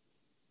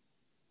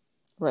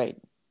 Right.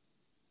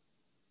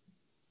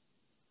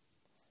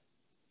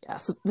 Yeah,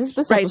 so this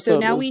right. So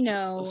now we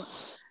know.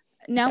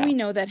 Now we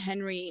know that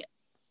Henry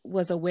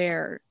was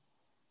aware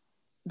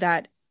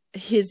that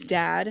his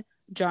dad,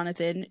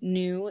 Jonathan,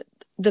 knew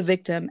the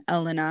victim,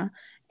 Elena,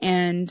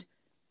 and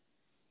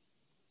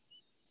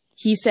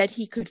he said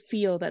he could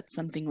feel that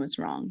something was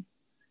wrong.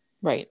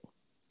 Right.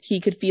 He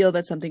could feel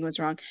that something was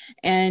wrong.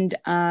 And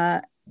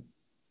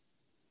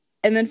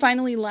then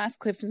finally, last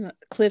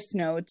Cliff's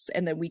notes,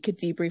 and then we could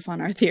debrief on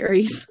our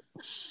theories,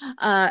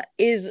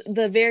 is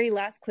the very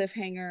last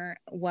cliffhanger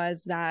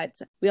was that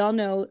we all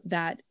know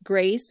that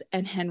Grace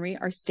and Henry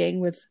are staying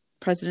with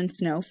President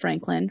Snow,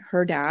 Franklin,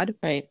 her dad.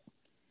 Right.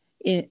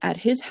 at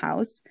his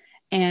house.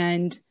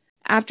 And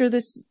after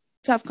this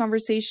tough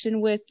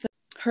conversation with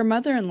her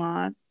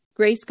mother-in-law,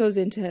 Grace goes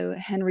into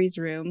Henry's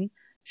room.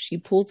 She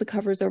pulls the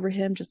covers over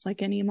him just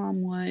like any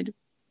mom would.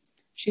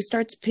 She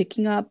starts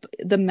picking up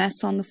the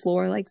mess on the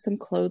floor, like some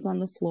clothes on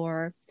the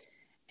floor.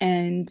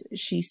 And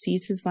she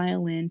sees his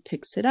violin,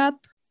 picks it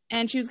up.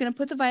 And she was going to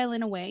put the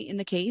violin away in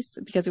the case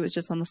because it was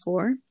just on the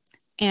floor.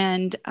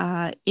 And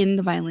in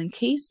the violin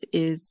case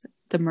is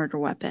the murder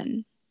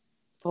weapon.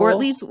 Or at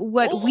least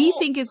what we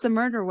think is the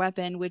murder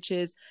weapon, which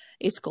is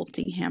a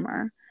sculpting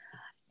hammer.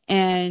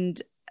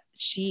 And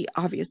she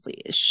obviously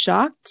is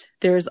shocked.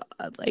 There's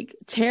like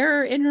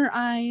terror in her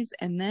eyes,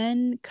 and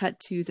then cut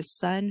to the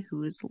son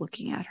who is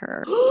looking at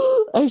her.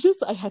 I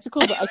had to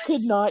close it. I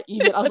could not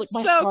even. I was like,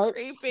 my heart.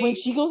 Creepy. When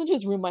she goes into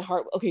his room, my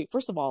heart. Okay,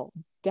 first of all,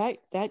 that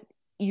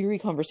eerie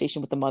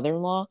conversation with the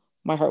mother-in-law,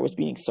 my heart was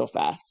beating so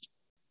fast.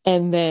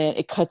 And then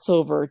it cuts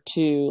over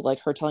to like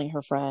her telling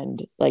her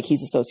friend like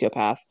he's a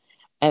sociopath,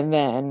 and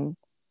then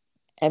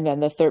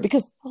the third,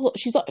 because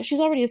she's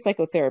already a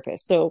psychotherapist.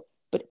 So,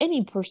 but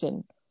any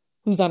person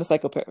who's not a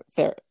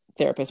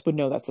psychotherapist would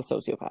know that's a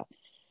sociopath.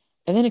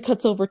 And then it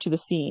cuts over to the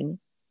scene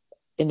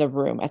in the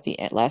room at the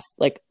end, last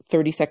like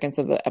 30 seconds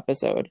of the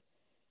episode.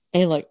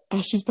 And like,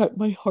 as she's back,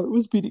 my heart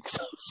was beating.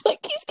 So I was like,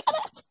 he's gonna,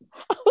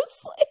 I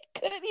was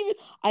like,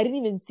 I didn't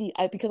even see,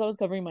 because I was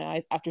covering my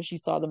eyes after she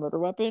saw the murder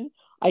weapon.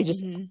 I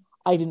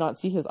did not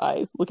see his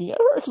eyes looking at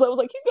her because I was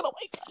like, he's gonna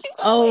wake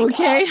up.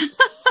 Okay.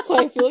 So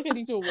I feel like I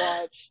need to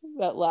watch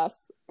that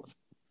last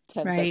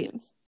 10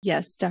 seconds.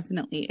 Yes,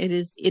 definitely. It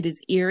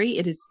is eerie.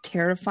 It is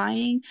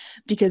terrifying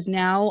because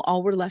now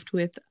all we're left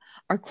with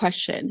are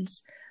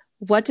questions.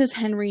 What does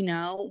Henry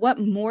know? What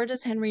more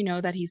does Henry know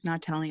that he's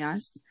not telling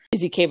us?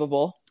 Is he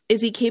capable?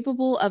 Is he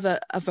capable of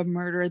a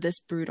murder this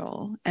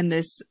brutal and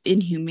this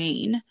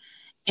inhumane?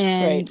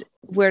 And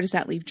where does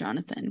that leave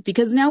Jonathan?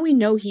 Because now we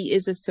know he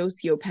is a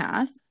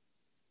sociopath.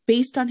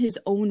 Based on his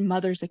own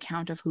mother's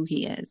account of who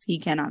he is. He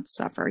cannot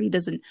suffer. He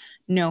doesn't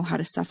know how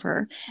to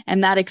suffer.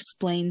 And that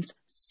explains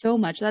so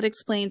much. That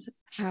explains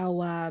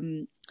how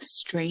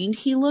strained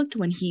he looked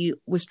when he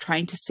was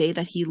trying to say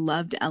that he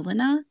loved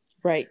Elena.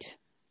 Right.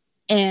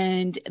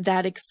 And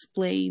that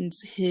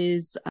explains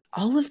his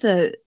all of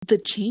the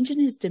change in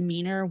his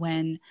demeanor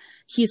when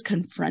he's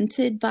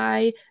confronted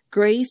by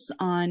Grace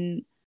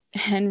on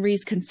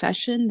Henry's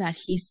confession that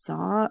he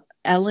saw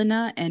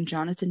Elena and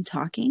Jonathan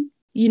talking.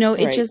 You know,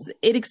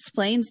 it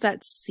explains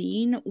that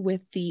scene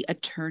with the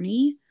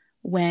attorney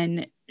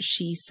when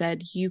she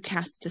said, you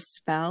cast a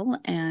spell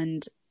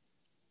and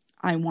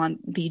I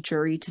want the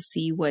jury to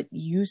see what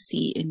you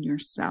see in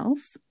yourself.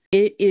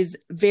 It is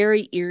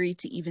very eerie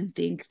to even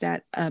think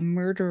that a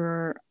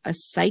murderer, a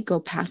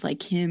psychopath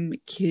like him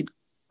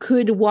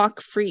could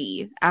walk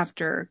free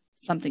after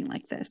something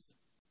like this.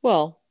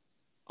 Well,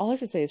 all I have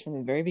to say is from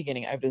the very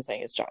beginning, I've been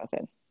saying it's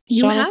Jonathan.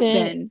 Have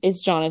been.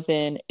 It's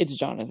Jonathan. It's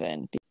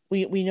Jonathan.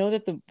 We know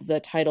that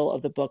the title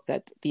of the book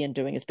that The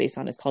Undoing is based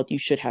on is called You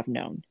Should Have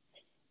Known.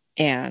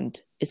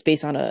 And it's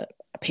based on a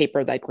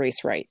paper that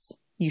Grace writes.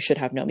 You should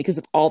have known because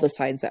of all the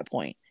signs at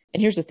point.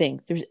 And here's the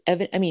thing. There's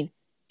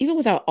even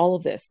without all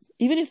of this,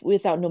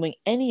 without knowing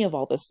any of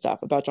all this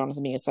stuff about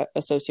Jonathan being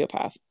a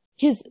sociopath,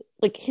 his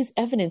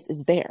evidence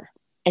is there.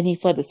 And he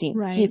fled the scene.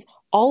 Right.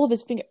 All of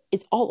his finger,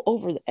 it's all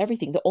over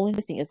everything. The only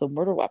missing is the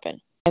murder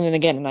weapon. And then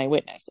again, an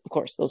eyewitness, of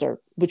course,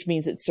 which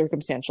means it's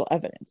circumstantial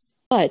evidence.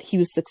 But he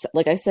was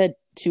like I said,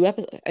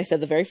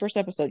 the very first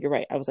episode, you're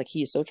right. I was like,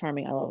 he is so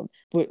charming. I love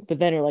him. But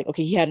then you're like,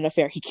 okay, he had an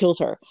affair. He killed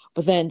her.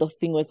 But then the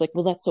thing was like,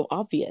 well, that's so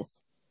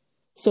obvious.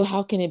 So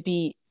how can it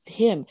be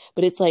him?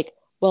 But it's like,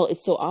 well,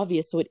 it's so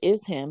obvious. So it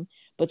is him.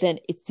 But then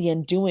it's the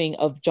undoing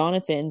of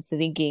Jonathan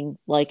thinking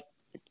like,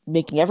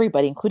 making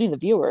everybody, including the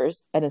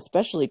viewers, and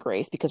especially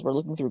Grace, because we're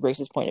looking through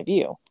Grace's point of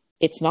view.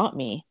 It's not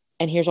me.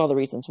 And here's all the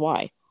reasons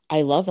why.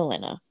 I love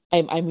Elena.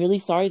 I'm really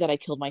sorry that I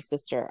killed my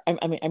sister.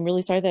 I'm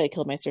really sorry that I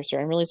killed my sister.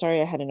 I'm really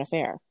sorry I had an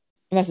affair.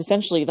 And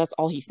that's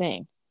all he's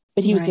saying.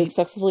 But he was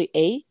successfully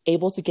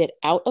able to get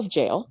out of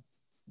jail,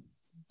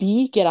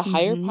 B, get a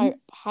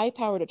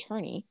high-powered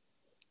attorney,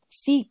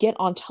 C, get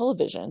on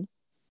television,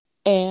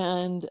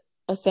 and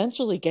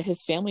essentially get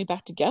his family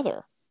back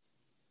together.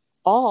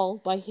 All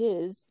by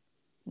his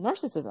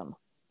narcissism.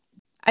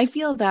 I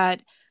feel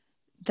that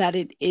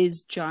it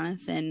is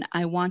Jonathan.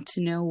 I want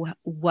to know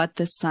what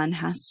the son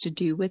has to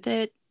do with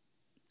it.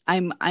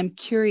 I'm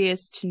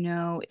curious to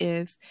know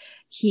if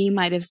he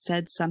might have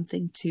said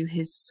something to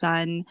his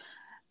son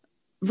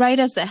right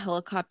as the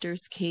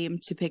helicopters came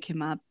to pick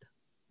him up.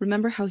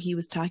 Remember how he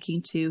was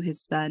talking to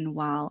his son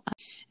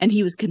and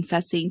he was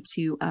confessing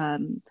to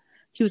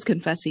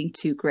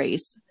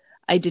Grace.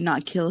 I did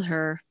not kill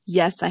her.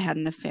 Yes, I had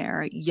an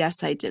affair.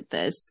 Yes, I did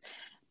this,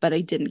 but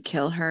I didn't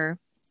kill her.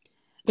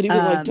 But he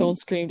was like, don't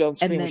scream,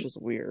 which was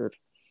weird.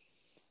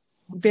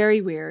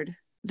 Very weird.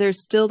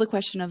 There's still the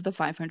question of the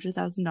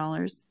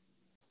 $500,000.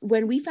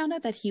 When we found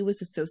out that he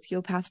was a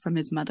sociopath from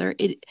his mother,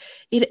 it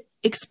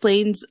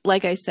explains,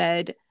 like I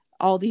said,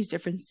 all these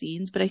different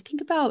scenes. But I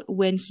think about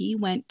when he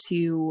went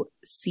to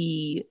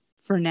see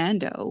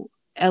Fernando,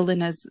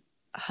 Elena's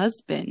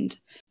husband,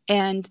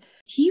 and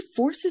he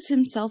forces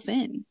himself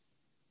in.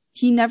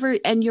 He never,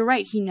 and you're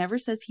right, he never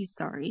says he's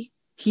sorry.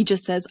 He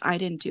just says, I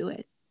didn't do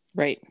it.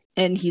 Right.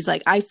 And he's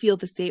like, I feel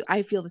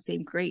the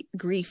same great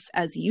grief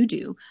as you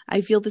do.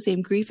 I feel the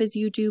same grief as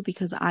you do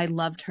because I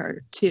loved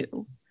her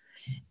too.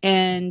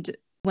 And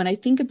when I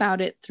think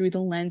about it through the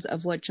lens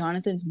of what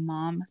Jonathan's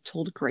mom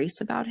told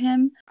Grace about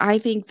him, I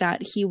think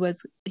that he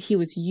was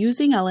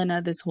using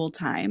Elena this whole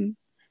time.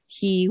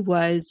 He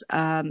was,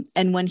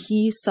 and when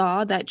he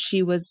saw that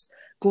she was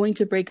going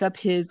to break up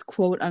his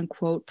quote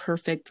unquote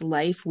perfect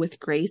life with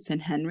Grace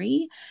and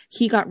Henry,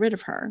 he got rid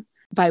of her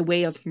by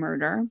way of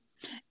murder.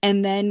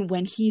 And then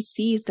when he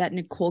sees that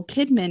Nicole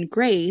Kidman,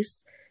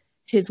 Grace,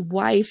 his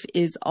wife,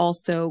 is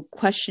also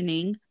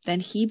questioning, then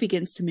he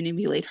begins to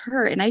manipulate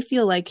her. And I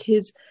feel like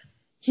his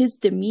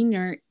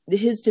demeanor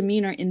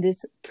in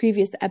this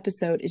previous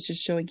episode is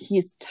just showing he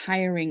is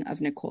tiring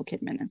of Nicole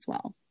Kidman as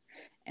well.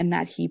 And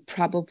that he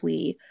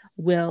probably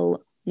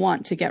will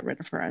want to get rid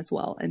of her as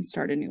well and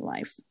start a new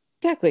life.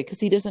 Exactly, because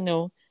he doesn't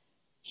know,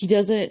 he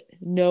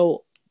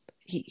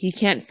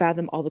can't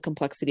fathom all the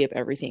complexity of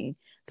everything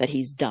that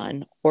he's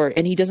done,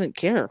 and he doesn't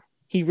care.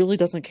 He really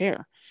doesn't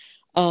care.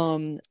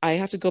 I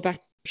have to go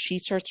back. She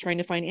starts trying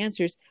to find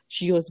answers.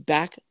 She goes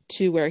back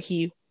to where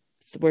she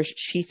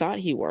thought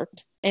he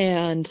worked.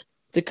 And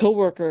the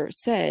coworker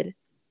said,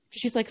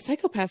 she's like,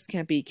 psychopaths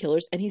can't be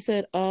killers. And he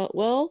said,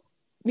 well,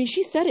 I mean,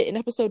 she said it in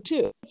episode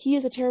 2. He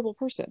is a terrible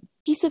person.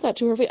 He said that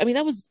to her face. I mean,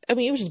 it was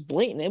just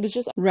blatant. It was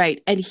just.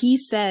 Right. And he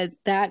said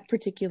that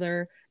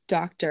particular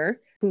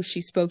doctor who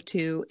she spoke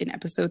to in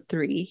episode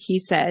 3, he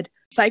said,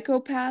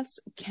 psychopaths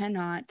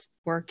cannot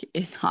work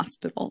in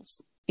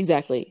hospitals.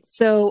 Exactly.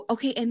 So,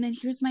 okay. And then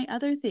here's my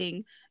other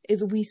thing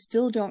is we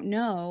still don't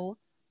know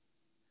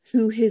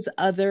who his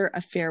other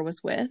affair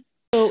was with.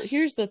 So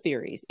here's the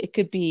theories. It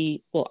could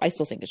be, well, I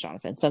still think it's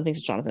Jonathan. Some things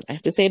it's Jonathan. I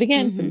have to say it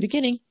again from the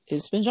beginning.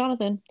 It's been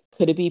Jonathan.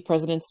 Could it be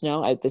President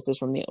Snow? This is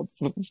from the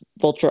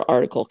Vulture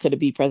article. Could it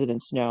be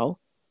President Snow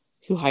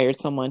who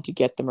hired someone to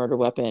get the murder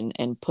weapon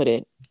and put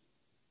it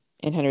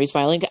in Henry's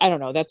filing? I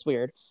don't know. That's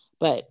weird.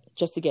 But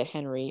just to get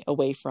Henry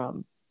away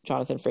from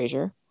Jonathan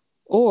Fraser.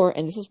 Or,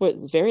 and this is what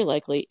is very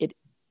likely,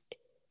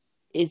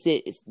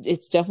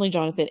 it's definitely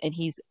Jonathan, and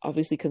he's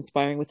obviously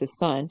conspiring with his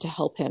son to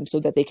help him so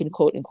that they can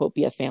quote unquote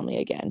be a family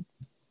again.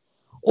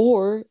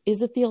 Or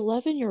is it the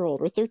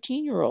 11-year-old or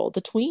 13-year-old,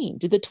 the tween?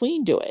 Did the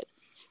tween do it?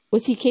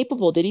 Was he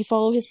capable? Did he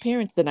follow his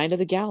parents the night of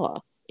the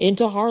gala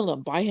into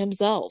Harlem by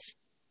himself?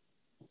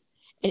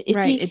 And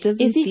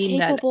is he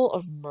capable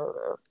of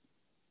murder?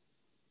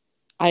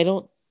 I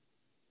don't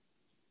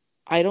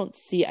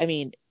see. I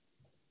mean,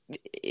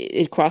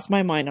 it crossed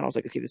my mind, and I was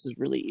like, okay, this is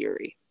really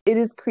eerie. It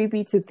is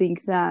creepy to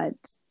think that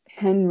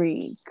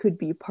Henry could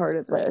be part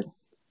of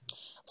this.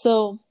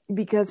 So,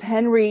 because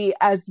Henry,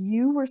 as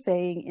you were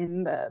saying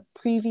in the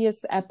previous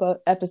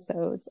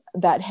episodes,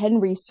 that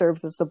Henry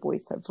serves as the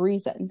voice of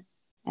reason.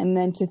 And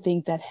then to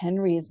think that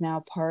Henry is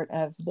now part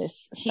of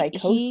this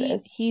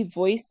psychosis. He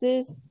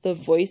voices the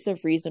voice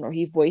of reason, or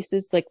he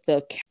voices like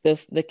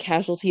the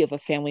casualty of a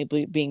family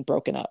being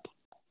broken up.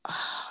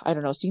 I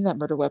don't know, seeing that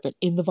murder weapon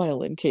in the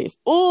violin case.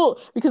 Oh,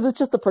 because it's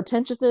just the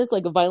pretentiousness,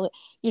 like a violin,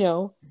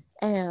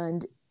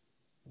 and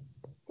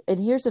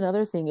here's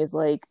another thing is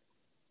like,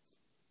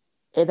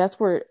 that's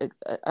where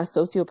a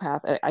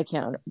sociopath, I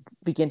can't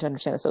begin to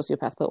understand a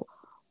sociopath, but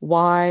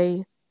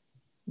why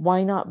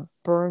not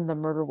burn the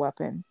murder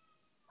weapon?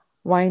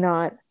 Why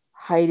not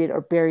hide it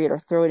or bury it or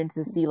throw it into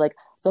the sea? Like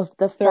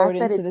the fact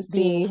that it's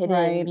being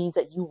hidden means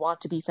that you want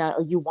to be found,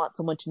 or you want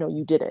someone to know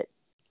you did it.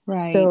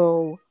 Right.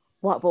 So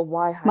what? But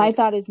why hide? My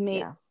thought is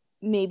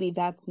maybe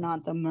that's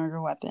not the murder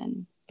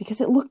weapon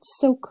because it looked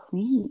so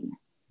clean.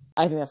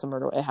 I think that's a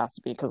murder. It has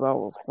to be because that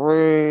was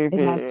creepy.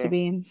 It has to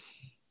be.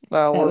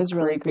 That was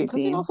really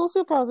creepy. Because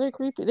sociopaths are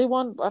creepy. They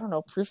want, I don't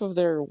know, proof of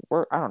their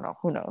work. I don't know.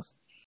 Who knows?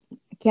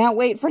 Can't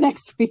wait for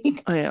next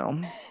week. I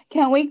am.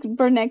 Can't wait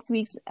for next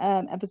week's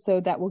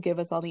episode that will give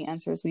us all the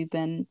answers we've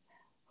been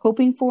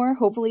hoping for.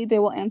 Hopefully they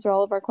will answer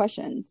all of our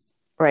questions.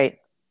 Right.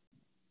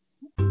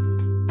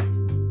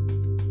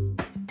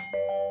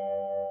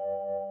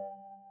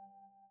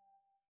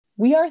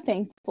 We are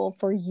thankful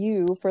for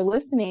you for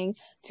listening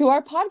to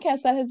our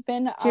podcast that has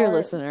been dear our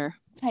listener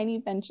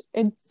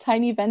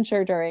tiny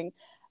venture during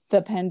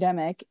the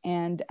pandemic,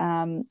 and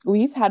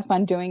we've had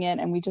fun doing it,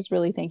 and we just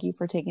really thank you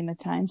for taking the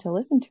time to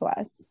listen to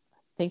us.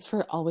 Thanks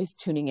for always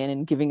tuning in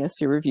and giving us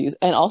your reviews,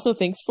 and also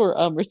thanks for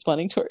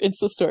responding to our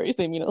Insta stories.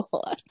 They mean a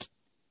lot.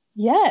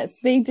 Yes,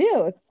 they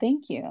do.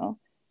 Thank you.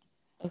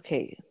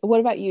 Okay, what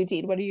about you,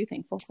 Deed? What are you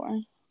thankful for?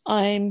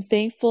 I'm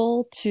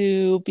thankful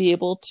to be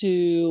able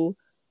to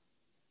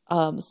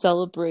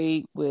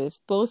celebrate with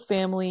both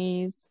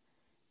families,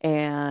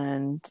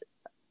 and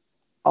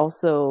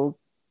also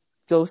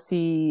go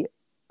see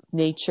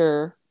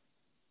nature,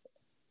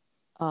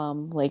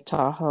 Lake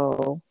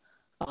Tahoe.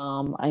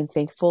 I'm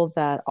thankful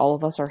that all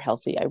of us are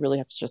healthy. I really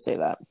have to just say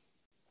that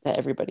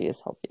everybody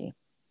is healthy.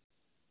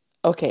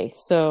 Okay,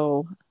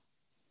 so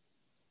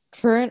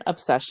current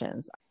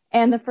obsessions.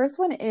 And the first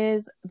one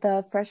is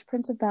the Fresh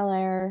Prince of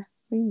Bel-Air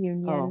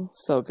reunion. Oh,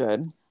 so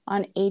good.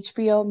 On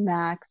HBO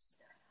Max.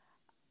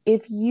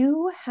 If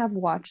you have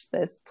watched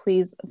this,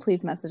 please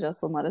message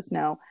us and let us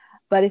know.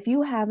 But if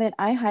you haven't,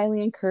 I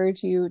highly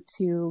encourage you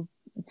to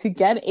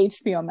get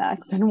HBO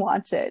Max and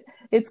watch it.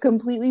 It's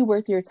completely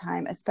worth your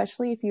time,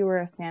 especially if you were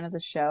a fan of the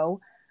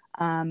show.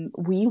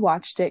 We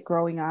watched it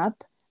growing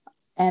up,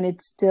 and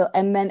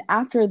then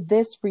after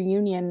this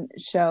reunion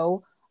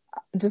show,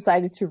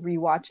 decided to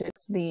rewatch it,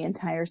 the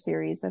entire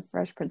series of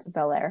Fresh Prince of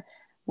Bel-Air,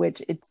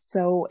 which it's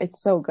so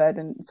good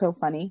and so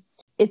funny.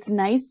 It's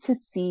nice to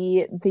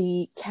see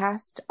the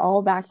cast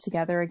all back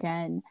together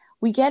again.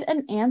 We get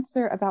an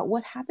answer about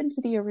what happened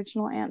to the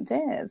original Aunt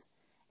Viv.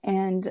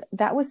 And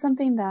that was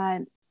something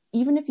that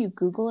even if you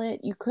Google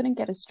it, you couldn't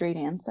get a straight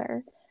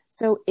answer.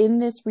 So in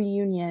this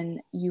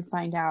reunion, you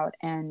find out,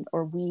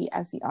 or we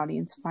as the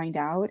audience find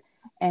out,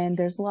 and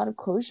there's a lot of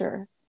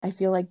closure. I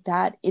feel like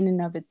that in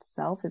and of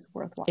itself is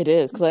worth watching. It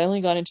is, because I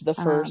only got into the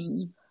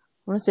first, I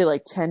want to say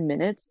like 10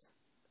 minutes.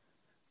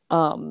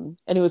 And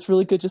it was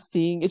really good just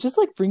seeing, it just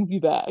like brings you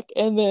back.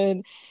 And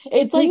then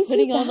it's like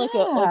putting on like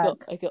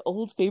an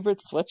old favorite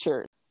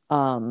sweatshirt.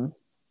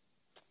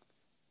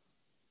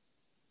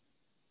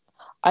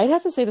 I'd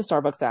have to say the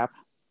Starbucks app,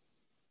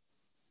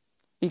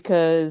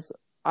 because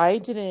I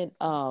didn't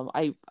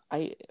I'm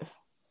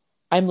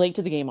late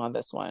to the game on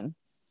this one,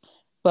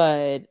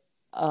 but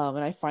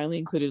and I finally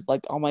included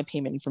like all my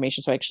payment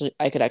information so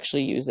I could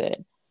actually use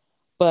it,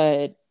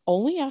 but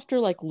only after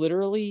like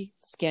literally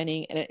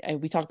scanning,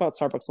 and we talk about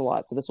Starbucks a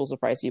lot, so this will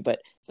surprise you,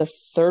 but the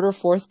third or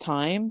fourth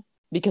time,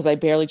 because I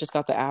barely just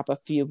got the app a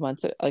few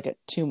months, like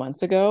 2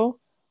 months ago,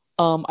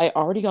 I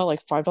already got like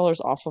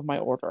 $5 off of my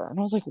order, and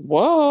I was like,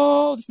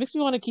 whoa, this makes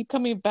me want to keep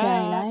coming back.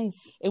 Very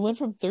nice. It went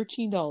from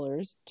 $13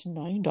 to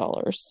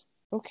 $9.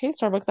 Okay,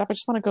 Starbucks app, I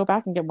just want to go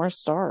back and get more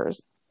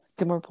stars,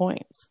 get more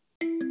points.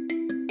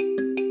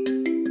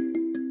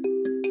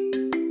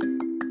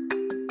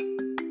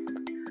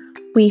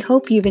 We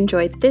hope you've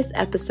enjoyed this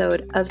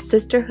episode of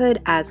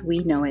Sisterhood as We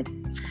Know It.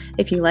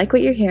 If you like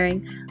what you're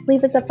hearing,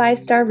 leave us a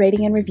 5-star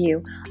rating and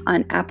review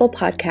on Apple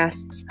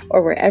Podcasts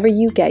or wherever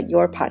you get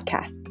your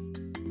podcasts.